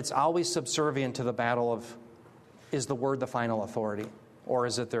 but it's always subservient to the battle of, is the Word the final authority? Or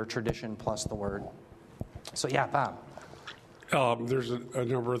is it their tradition plus the Word? So yeah, Bob. There's a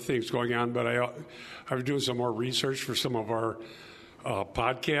number of things going on, but I was doing some more research for some of our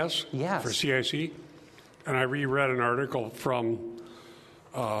podcasts for CIC, and I reread an article from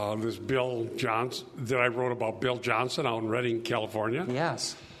this Bill Johnson that I wrote about Bill Johnson out in Redding, California.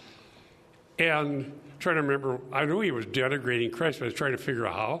 Yes. And trying to remember, I knew he was denigrating Christ, but I was trying to figure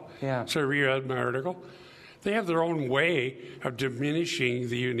out how. Yeah. So I reread my article. They have their own way of diminishing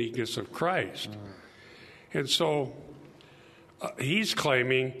the uniqueness of Christ. And so he's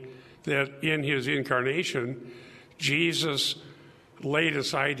claiming that in his incarnation, Jesus laid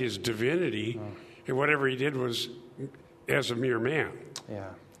aside his divinity, and whatever he did was as a mere man. Yeah.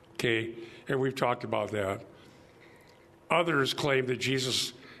 Okay, and we've talked about that. Others claim that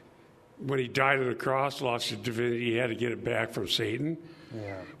Jesus, when he died on the cross, lost his divinity, he had to get it back from Satan,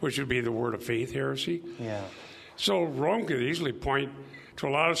 which would be the word of faith heresy. Yeah. So Rome could easily point to a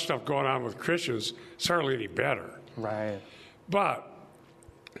lot of stuff going on with Christians. It's hardly any better. Right. But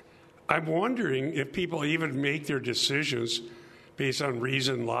I'm wondering if people even make their decisions based on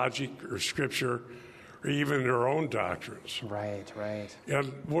reason, logic, or scripture, or even their own doctrines. Right, right.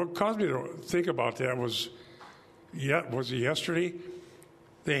 And what caused me to think about that was it yesterday?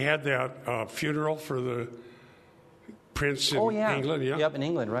 They had that funeral for the prince in England. Yeah. Yep, in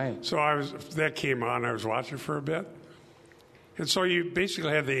England, right. So that came on. I was watching for a bit. And so you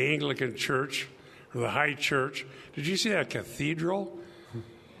basically have the Anglican Church, or the High Church. Did you see that cathedral?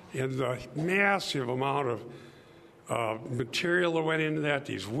 And the massive amount of material that went into that,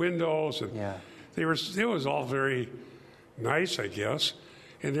 these windows, and it was all very nice, I guess.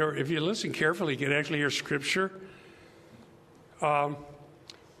 And there, if you listen carefully, you can actually hear Scripture.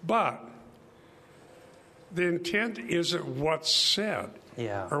 But the intent isn't what's said,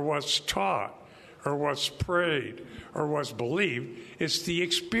 or what's taught, or what's prayed, or what's believed. It's the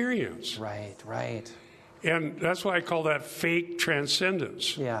experience. Right. And that's why I call that fake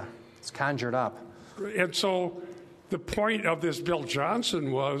transcendence. Yeah, it's conjured up. And so the point of this Bill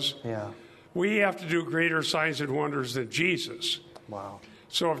Johnson was, we have to do greater signs and wonders than Jesus. Wow.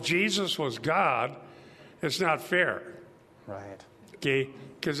 So if Jesus was God, it's not fair. Right. Okay?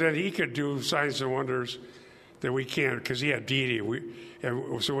 Because then he could do signs and wonders that we can't, because he had deity.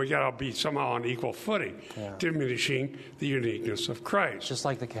 So we got to be somehow on equal footing, diminishing the uniqueness of Christ. Just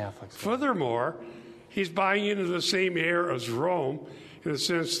like the Catholics. Furthermore, he's buying into the same air as Rome in the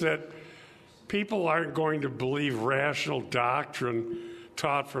sense that people aren't going to believe rational doctrine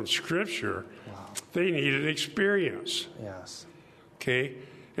taught from Scripture. Wow. They need an experience. Yes. Okay?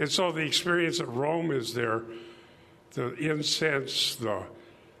 And so the experience at Rome is there, the incense, the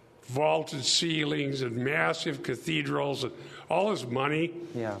vaulted ceilings, and massive cathedrals, and all this money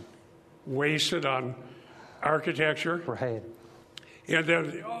wasted on architecture. Right. And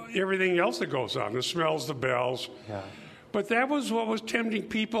then everything else that goes on, the smells, the bells. Yeah. But that was what was tempting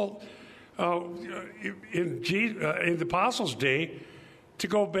people in the Apostles' day to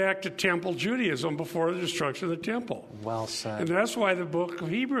go back to temple Judaism before the destruction of the temple. Well said. And that's why the book of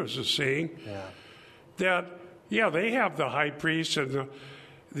Hebrews is saying that, they have the high priest and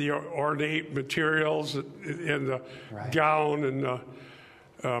the ornate materials and the gown and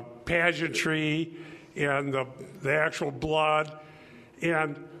the pageantry and the actual blood.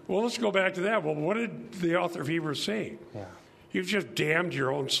 And, well, let's go back to that. Well, what did the author of Hebrews say? Yeah. You've just damned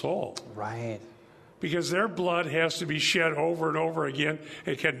your own soul. Right. Because their blood has to be shed over and over again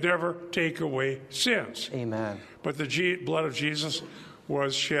and can never take away sins. Amen. But the blood of Jesus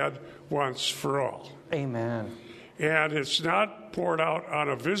was shed once for all. Amen. And it's not poured out on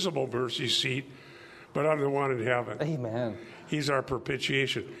a visible mercy seat, but on the one in heaven. Amen. He's our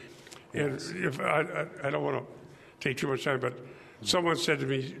propitiation. And if I don't want to take too much time, but someone said to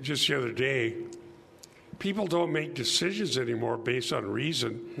me just the other day, people don't make decisions anymore based on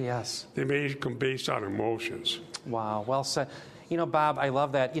reason. Yes. They make them based on emotions. Wow. Well said. Bob, I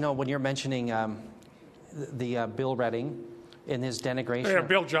love that. When you're mentioning the Bill Redding in his denigration. Yeah,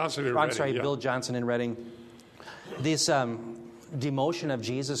 Bill Johnson in Redding. I'm sorry, Bill Johnson in Redding. This demotion of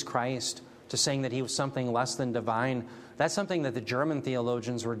Jesus Christ to saying that he was something less than divine, that's something that the German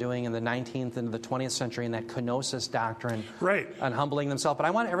theologians were doing in the 19th and the 20th century in that kenosis doctrine. Right. On humbling themselves. But I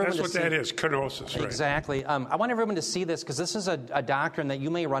want everyone to see... That's what that is, kenosis, right. Exactly. I want everyone to see this because this is a doctrine that you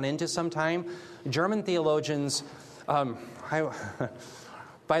may run into sometime. German theologians...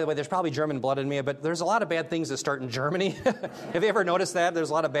 By the way, there's probably German blood in me, but there's a lot of bad things that start in Germany. Have you ever noticed that? There's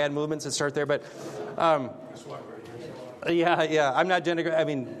a lot of bad movements that start there. But, I'm not denigrating. I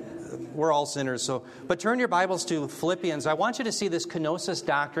mean, we're all sinners. But turn your Bibles to Philippians. I want you to see this kenosis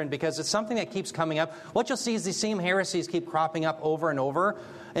doctrine because it's something that keeps coming up. What you'll see is these same heresies keep cropping up over and over.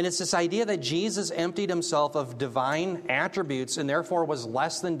 And it's this idea that Jesus emptied himself of divine attributes and therefore was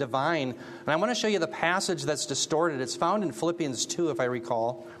less than divine. And I want to show you the passage that's distorted. It's found in Philippians 2, if I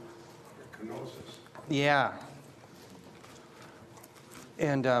recall. Kenosis. Yeah.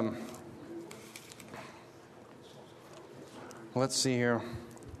 And let's see here.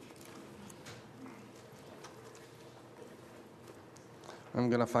 I'm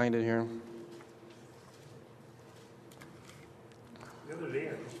going to find it here. The other day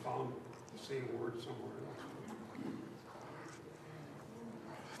I just found the same word somewhere else.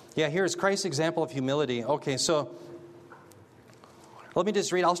 Yeah, here's Christ's example of humility. Okay, so let me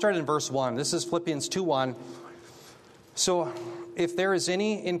just read. I'll start in verse 1. This is Philippians 2:1. So, if there is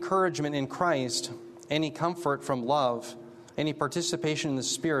any encouragement in Christ, any comfort from love, any participation in the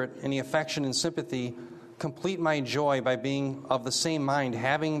Spirit, any affection and sympathy, complete my joy by being of the same mind,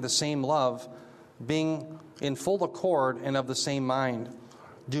 having the same love, being in full accord and of the same mind.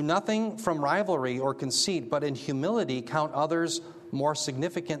 Do nothing from rivalry or conceit, but in humility count others more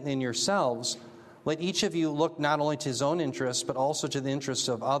significant than yourselves. Let each of you look not only to his own interests, but also to the interests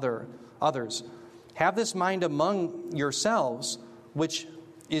of others. Have this mind among yourselves, which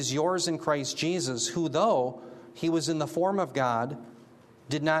is yours in Christ Jesus, who though he was in the form of God,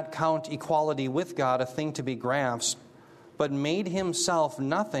 did not count equality with God a thing to be grasped, but made himself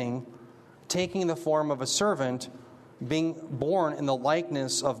nothing, taking the form of a servant, being born in the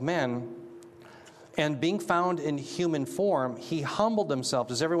likeness of men, and being found in human form, he humbled himself.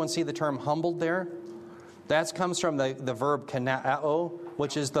 Does everyone see the term humbled there? That comes from the verb kanao,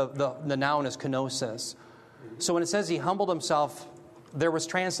 which is the noun is kenosis. So when it says he humbled himself, there was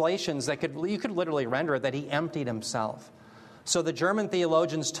translations that you could literally render it that he emptied himself. So the German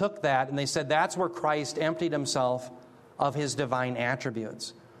theologians took that and they said that's where Christ emptied himself of his divine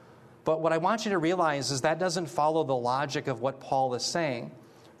attributes. But what I want you to realize is that doesn't follow the logic of what Paul is saying.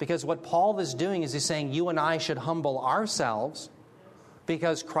 Because what Paul is doing is he's saying you and I should humble ourselves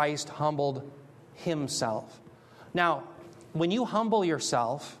because Christ humbled himself. Now, when you humble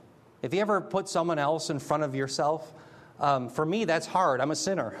yourself, if you ever put someone else in front of yourself, for me that's hard. I'm a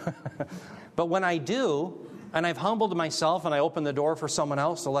sinner. But when I do, and I've humbled myself and I open the door for someone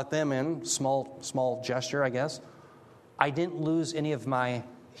else to let them in, small gesture, I guess, I didn't lose any of my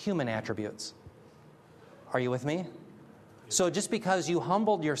human attributes. Are you with me? So just because you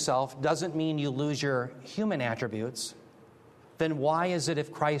humbled yourself doesn't mean you lose your human attributes. Then why is it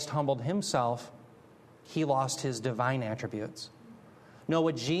if Christ humbled himself, he lost his divine attributes? No,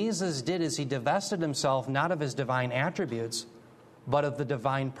 what Jesus did is he divested himself not of his divine attributes, but of the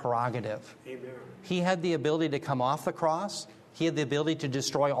divine prerogative. Amen. He had the ability to come off the cross. He had the ability to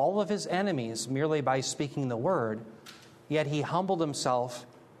destroy all of his enemies merely by speaking the word. Yet he humbled himself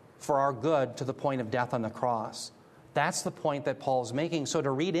for our good to the point of death on the cross. That's the point that Paul's making. So to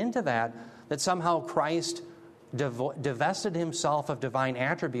read into that somehow Christ divested himself of divine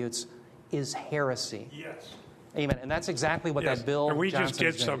attributes is heresy. Yes. Amen. And that's exactly what that Bill and we Johnson just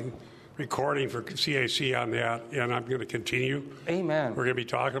did some recording for CAC on that, and I'm going to continue. Amen. We're going to be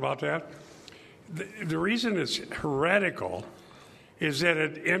talking about that. The reason it's heretical is that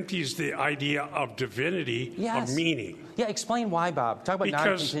it empties the idea of divinity of meaning. Yeah, explain why, Bob. Talk about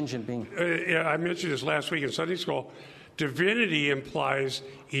non-contingent being. I mentioned this last week in Sunday school. Divinity implies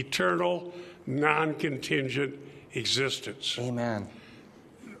eternal, non-contingent existence. Amen.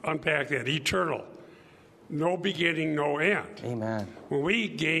 Unpack that. Eternal. No beginning, no end. Amen. When we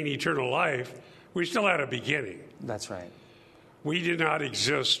gain eternal life, we still had a beginning. That's right. We did not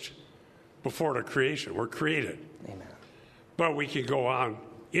exist before the creation. We're created. Amen. But we can go on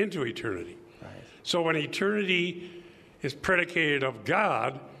into eternity. Right. So when eternity is predicated of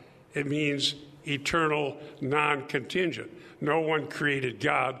God, it means eternal, non-contingent. No one created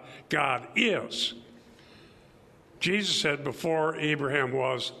God. God is. Jesus said, before Abraham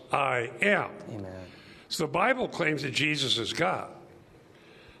was, I am. Amen. So the Bible claims that Jesus is God.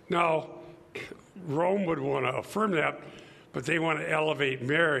 Now, Rome would want to affirm that, but they want to elevate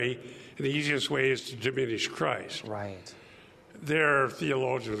Mary, and the easiest way is to diminish Christ. Right. Their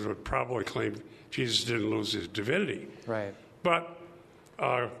theologians would probably claim Jesus didn't lose his divinity. Right. But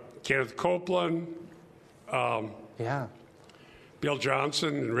Kenneth Copeland, Bill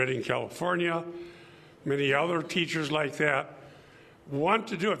Johnson in Redding, California, many other teachers like that want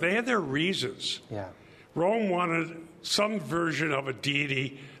to do it. They had their reasons. Yeah. Rome wanted some version of a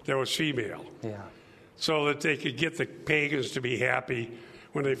deity that was female. Yeah. So that they could get the pagans to be happy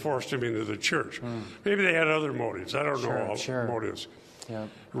when they forced them into the church. Maybe they had other motives. I don't know all the motives. Yeah.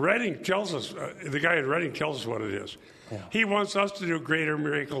 Redding tells us, the guy in Redding tells us what it is. Yeah. He wants us to do greater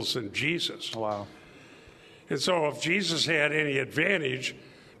miracles than Jesus. Wow. And so if Jesus had any advantage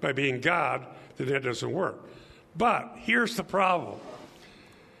by being God, then that doesn't work. But here's the problem.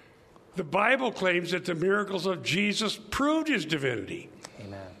 The Bible claims that the miracles of Jesus proved his divinity.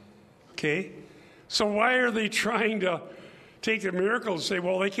 Amen. Okay? So why are they trying to take the miracles and say,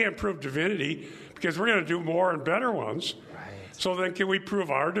 well, they can't prove divinity because we're going to do more and better ones? Right. So then can we prove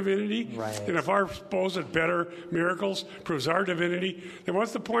our divinity? Right. And if our supposed better miracles proves our divinity, then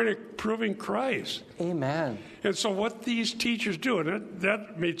what's the point of proving Christ? Amen. And so what these teachers do, and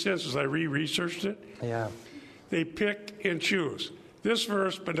that made sense as I researched it, Yeah. they pick and choose. This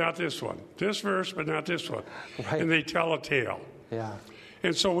verse, but not this one. This verse, but not this one. Right. And they tell a tale. Yeah.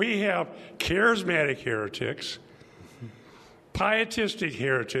 And so we have charismatic heretics, pietistic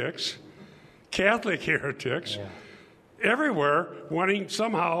heretics, Catholic heretics, everywhere wanting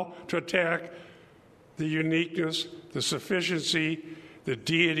somehow to attack the uniqueness, the sufficiency, the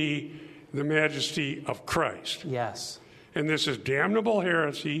deity, the majesty of Christ. Yes. And this is damnable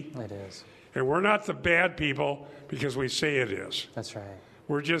heresy. It is. And we're not the bad people because we say it is. That's right.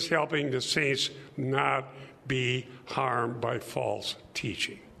 We're just helping the saints not be harmed by false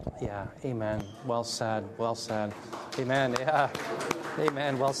teaching. Yeah. Amen. Well said. Well said. Amen. Yeah.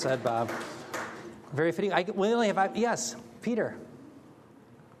 Amen. Well said, Bob. Very fitting. Yes, Peter.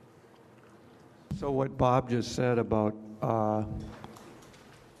 So what Bob just said about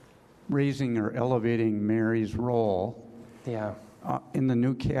raising or elevating Mary's role. Yeah. In the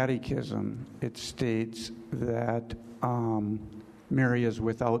New Catechism, it states that Mary is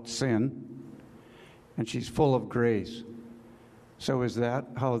without sin and she's full of grace. So is that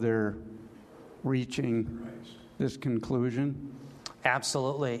how they're reaching this conclusion?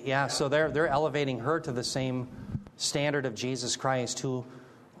 Absolutely, yeah. So they're elevating her to the same standard of Jesus Christ, who,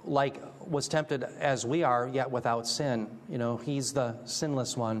 like, was tempted as we are, yet without sin. You know, he's the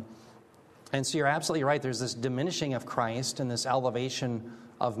sinless one. And so you're absolutely right. There's this diminishing of Christ and this elevation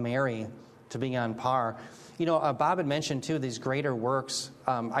of Mary to being on par. You know, Bob had mentioned, too, these greater works.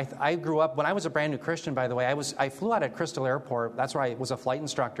 I grew up, when I was a brand new Christian, by the way, I flew out at Crystal Airport. That's where I was a flight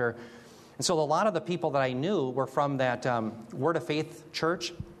instructor. And so a lot of the people that I knew were from that Word of Faith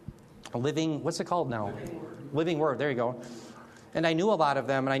church, what's it called now? Living Word, there you go. And I knew a lot of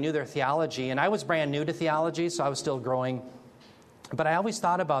them, and I knew their theology. And I was brand new to theology, so I was still growing. But I always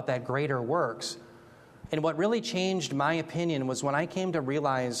thought about that greater works. And what really changed my opinion was when I came to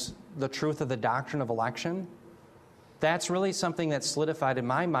realize the truth of the doctrine of election. That's really something that solidified in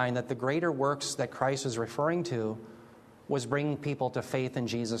my mind that the greater works that Christ was referring to was bringing people to faith in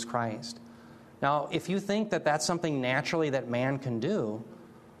Jesus Christ. Now, if you think that that's something naturally that man can do,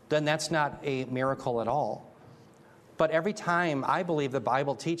 then that's not a miracle at all. But every time I believe the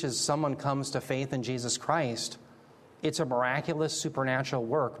Bible teaches someone comes to faith in Jesus Christ, it's a miraculous supernatural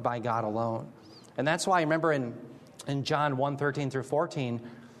work by God alone. And that's why I remember in John 1:13 through 14,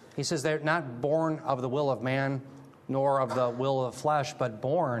 he says they're not born of the will of man nor of the will of the flesh, but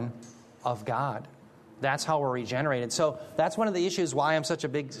born of God. That's how we're regenerated. So that's one of the issues why I'm such a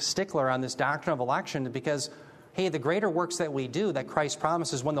big stickler on this doctrine of election, because, hey, the greater works that we do, that Christ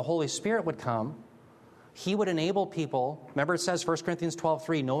promises when the Holy Spirit would come, he would enable people. Remember, it says 1 Corinthians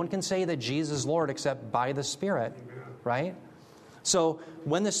 12:3, no one can say that Jesus is Lord except by the Spirit, right? So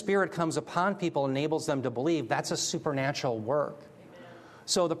when the Spirit comes upon people and enables them to believe, that's a supernatural work.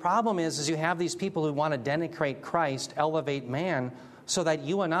 So the problem is you have these people who want to denigrate Christ, elevate man, so that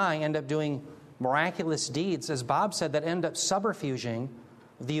you and I end up doing miraculous deeds, as Bob said, that end up subterfuging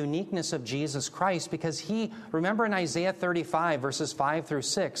the uniqueness of Jesus Christ, because remember in Isaiah 35, verses 5 through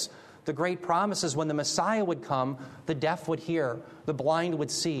 6, the great promise is when the Messiah would come, the deaf would hear, the blind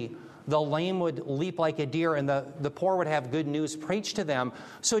would see, the lame would leap like a deer, and the poor would have good news preached to them.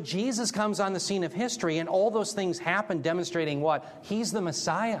 So Jesus comes on the scene of history, and all those things happen, demonstrating what? He's the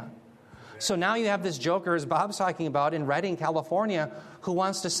Messiah. So now you have this joker, as Bob's talking about, in Redding, California, who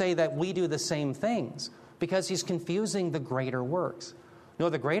wants to say that we do the same things, because he's confusing the greater works. No,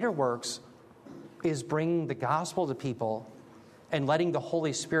 the greater works is bringing the gospel to people and letting the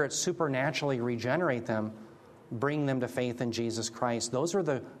Holy Spirit supernaturally regenerate them, bring them to faith in Jesus Christ. Those are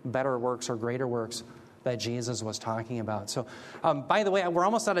the better works or greater works that Jesus was talking about. So, by the way, we're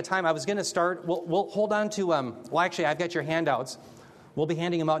almost out of time. I was going to start. We'll hold on to, actually, I've got your handouts. We'll be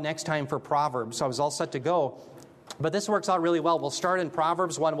handing them out next time for Proverbs, so I was all set to go. But this works out really well. We'll start in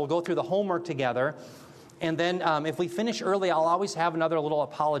Proverbs 1. We'll go through the homework together. And then if we finish early, I'll always have another little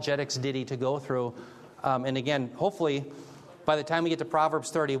apologetics ditty to go through. And again, hopefully, by the time we get to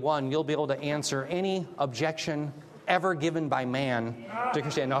Proverbs 31, you'll be able to answer any objection ever given by man to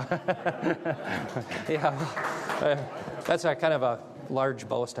Christianity. No. Yeah. That's a kind of a large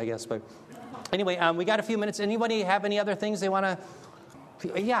boast, I guess. But anyway, we got a few minutes. Anybody have any other things they want to...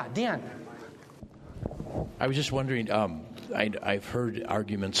 Yeah, Dan. I was just wondering, I've heard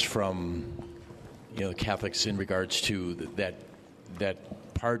arguments from Catholics in regards to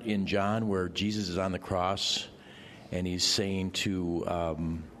that part in John where Jesus is on the cross and he's saying to,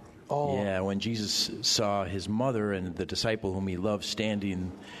 when Jesus saw his mother and the disciple whom he loved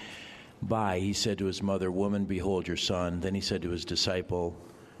standing by, he said to his mother, "Woman, behold your son." Then he said to the disciple,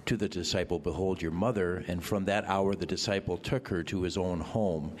 "Behold your mother." And from that hour the disciple took her to his own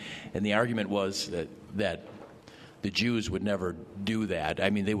home. And the argument was that the Jews would never do that. I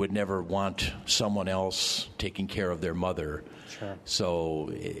mean, they would never want someone else taking care of their mother. Sure.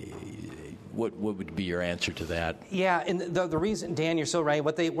 So what would be your answer to that? Yeah, and the reason, Dan, you're so right.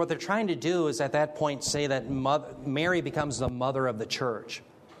 What they're trying to do is at that point say that Mary becomes the mother of the church.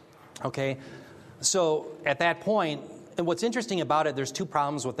 Okay? So at that point, and what's interesting about it, there's two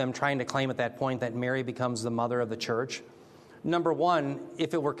problems with them trying to claim at that point that Mary becomes the mother of the church. Number one,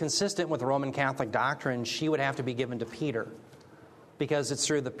 if it were consistent with Roman Catholic doctrine, she would have to be given to Peter, because it's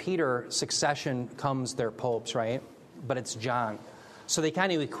through the Peter succession comes their popes, right? But it's John. So they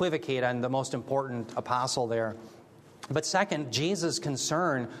kind of equivocate on the most important apostle there. But second, Jesus'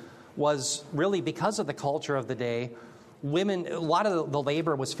 concern was really because of the culture of the day. Women, a lot of the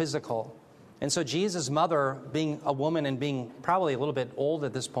labor was physical. And so Jesus' mother, being a woman and being probably a little bit old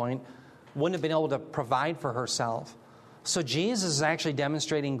at this point, wouldn't have been able to provide for herself. So Jesus is actually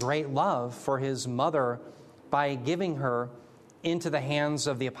demonstrating great love for his mother by giving her into the hands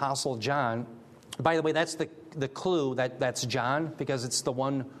of the Apostle John. By the way, that's the clue that's John, because it's the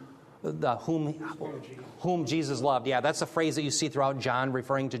one whom Jesus loved. Yeah, that's a phrase that you see throughout John,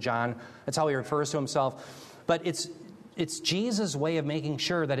 referring to John. That's how he refers to himself. But it's Jesus' way of making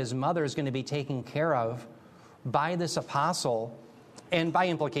sure that his mother is going to be taken care of by this apostle. And by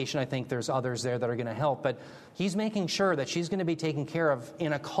implication, I think there's others there that are going to help. But he's making sure that she's going to be taken care of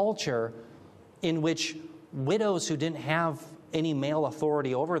in a culture in which widows who didn't have any male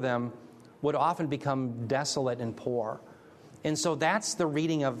authority over them would often become desolate and poor. And so that's the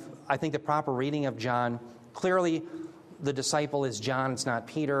reading of, I think, the proper reading of John. Clearly, the disciple is John, it's not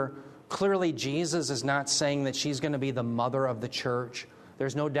Peter. Clearly, Jesus is not saying that she's going to be the mother of the church.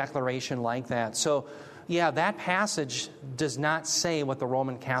 There's no declaration like that. So, yeah, that passage does not say what the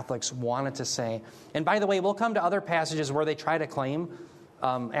Roman Catholics wanted to say. And by the way, we'll come to other passages where they try to claim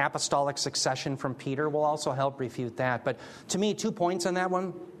apostolic succession from Peter. Will also help refute that. But to me, 2 points on that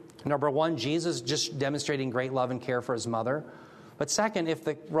one. Number one, Jesus just demonstrating great love and care for his mother. But second, if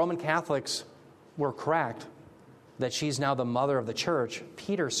the Roman Catholics were correct that she's now the mother of the church,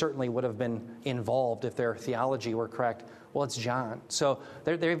 Peter certainly would have been involved if their theology were correct. Well, it's John. So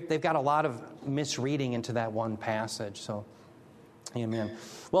they've got a lot of misreading into that one passage. So, amen.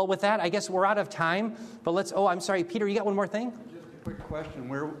 Well, with that, I guess we're out of time. But I'm sorry, Peter, you got one more thing? Just a quick question.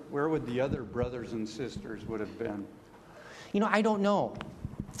 Where would the other brothers and sisters would have been? I don't know.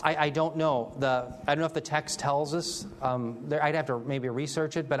 I don't know. I don't know if the text tells us. I'd have to maybe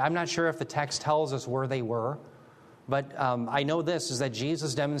research it, but I'm not sure if the text tells us where they were. But I know this, is that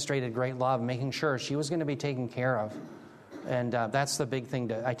Jesus demonstrated great love, making sure she was going to be taken care of. And that's the big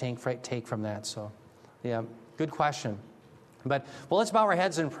thing I take from that. So, yeah, good question. But, let's bow our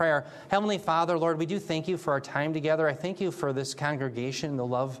heads in prayer. Heavenly Father, Lord, we do thank you for our time together. I thank you for this congregation, the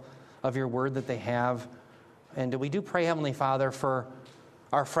love of your word that they have. And we do pray, Heavenly Father, for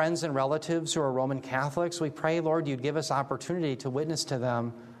our friends and relatives who are Roman Catholics. We pray, Lord, you'd give us opportunity to witness to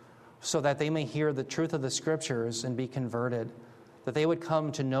them so that they may hear the truth of the Scriptures and be converted, that they would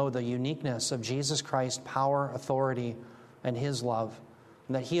come to know the uniqueness of Jesus Christ's power, authority, and his love,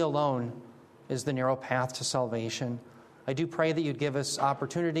 and that he alone is the narrow path to salvation. I do pray that you'd give us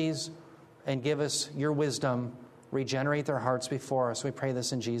opportunities and give us your wisdom, regenerate their hearts before us. We pray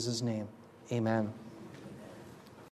this in Jesus' name. Amen.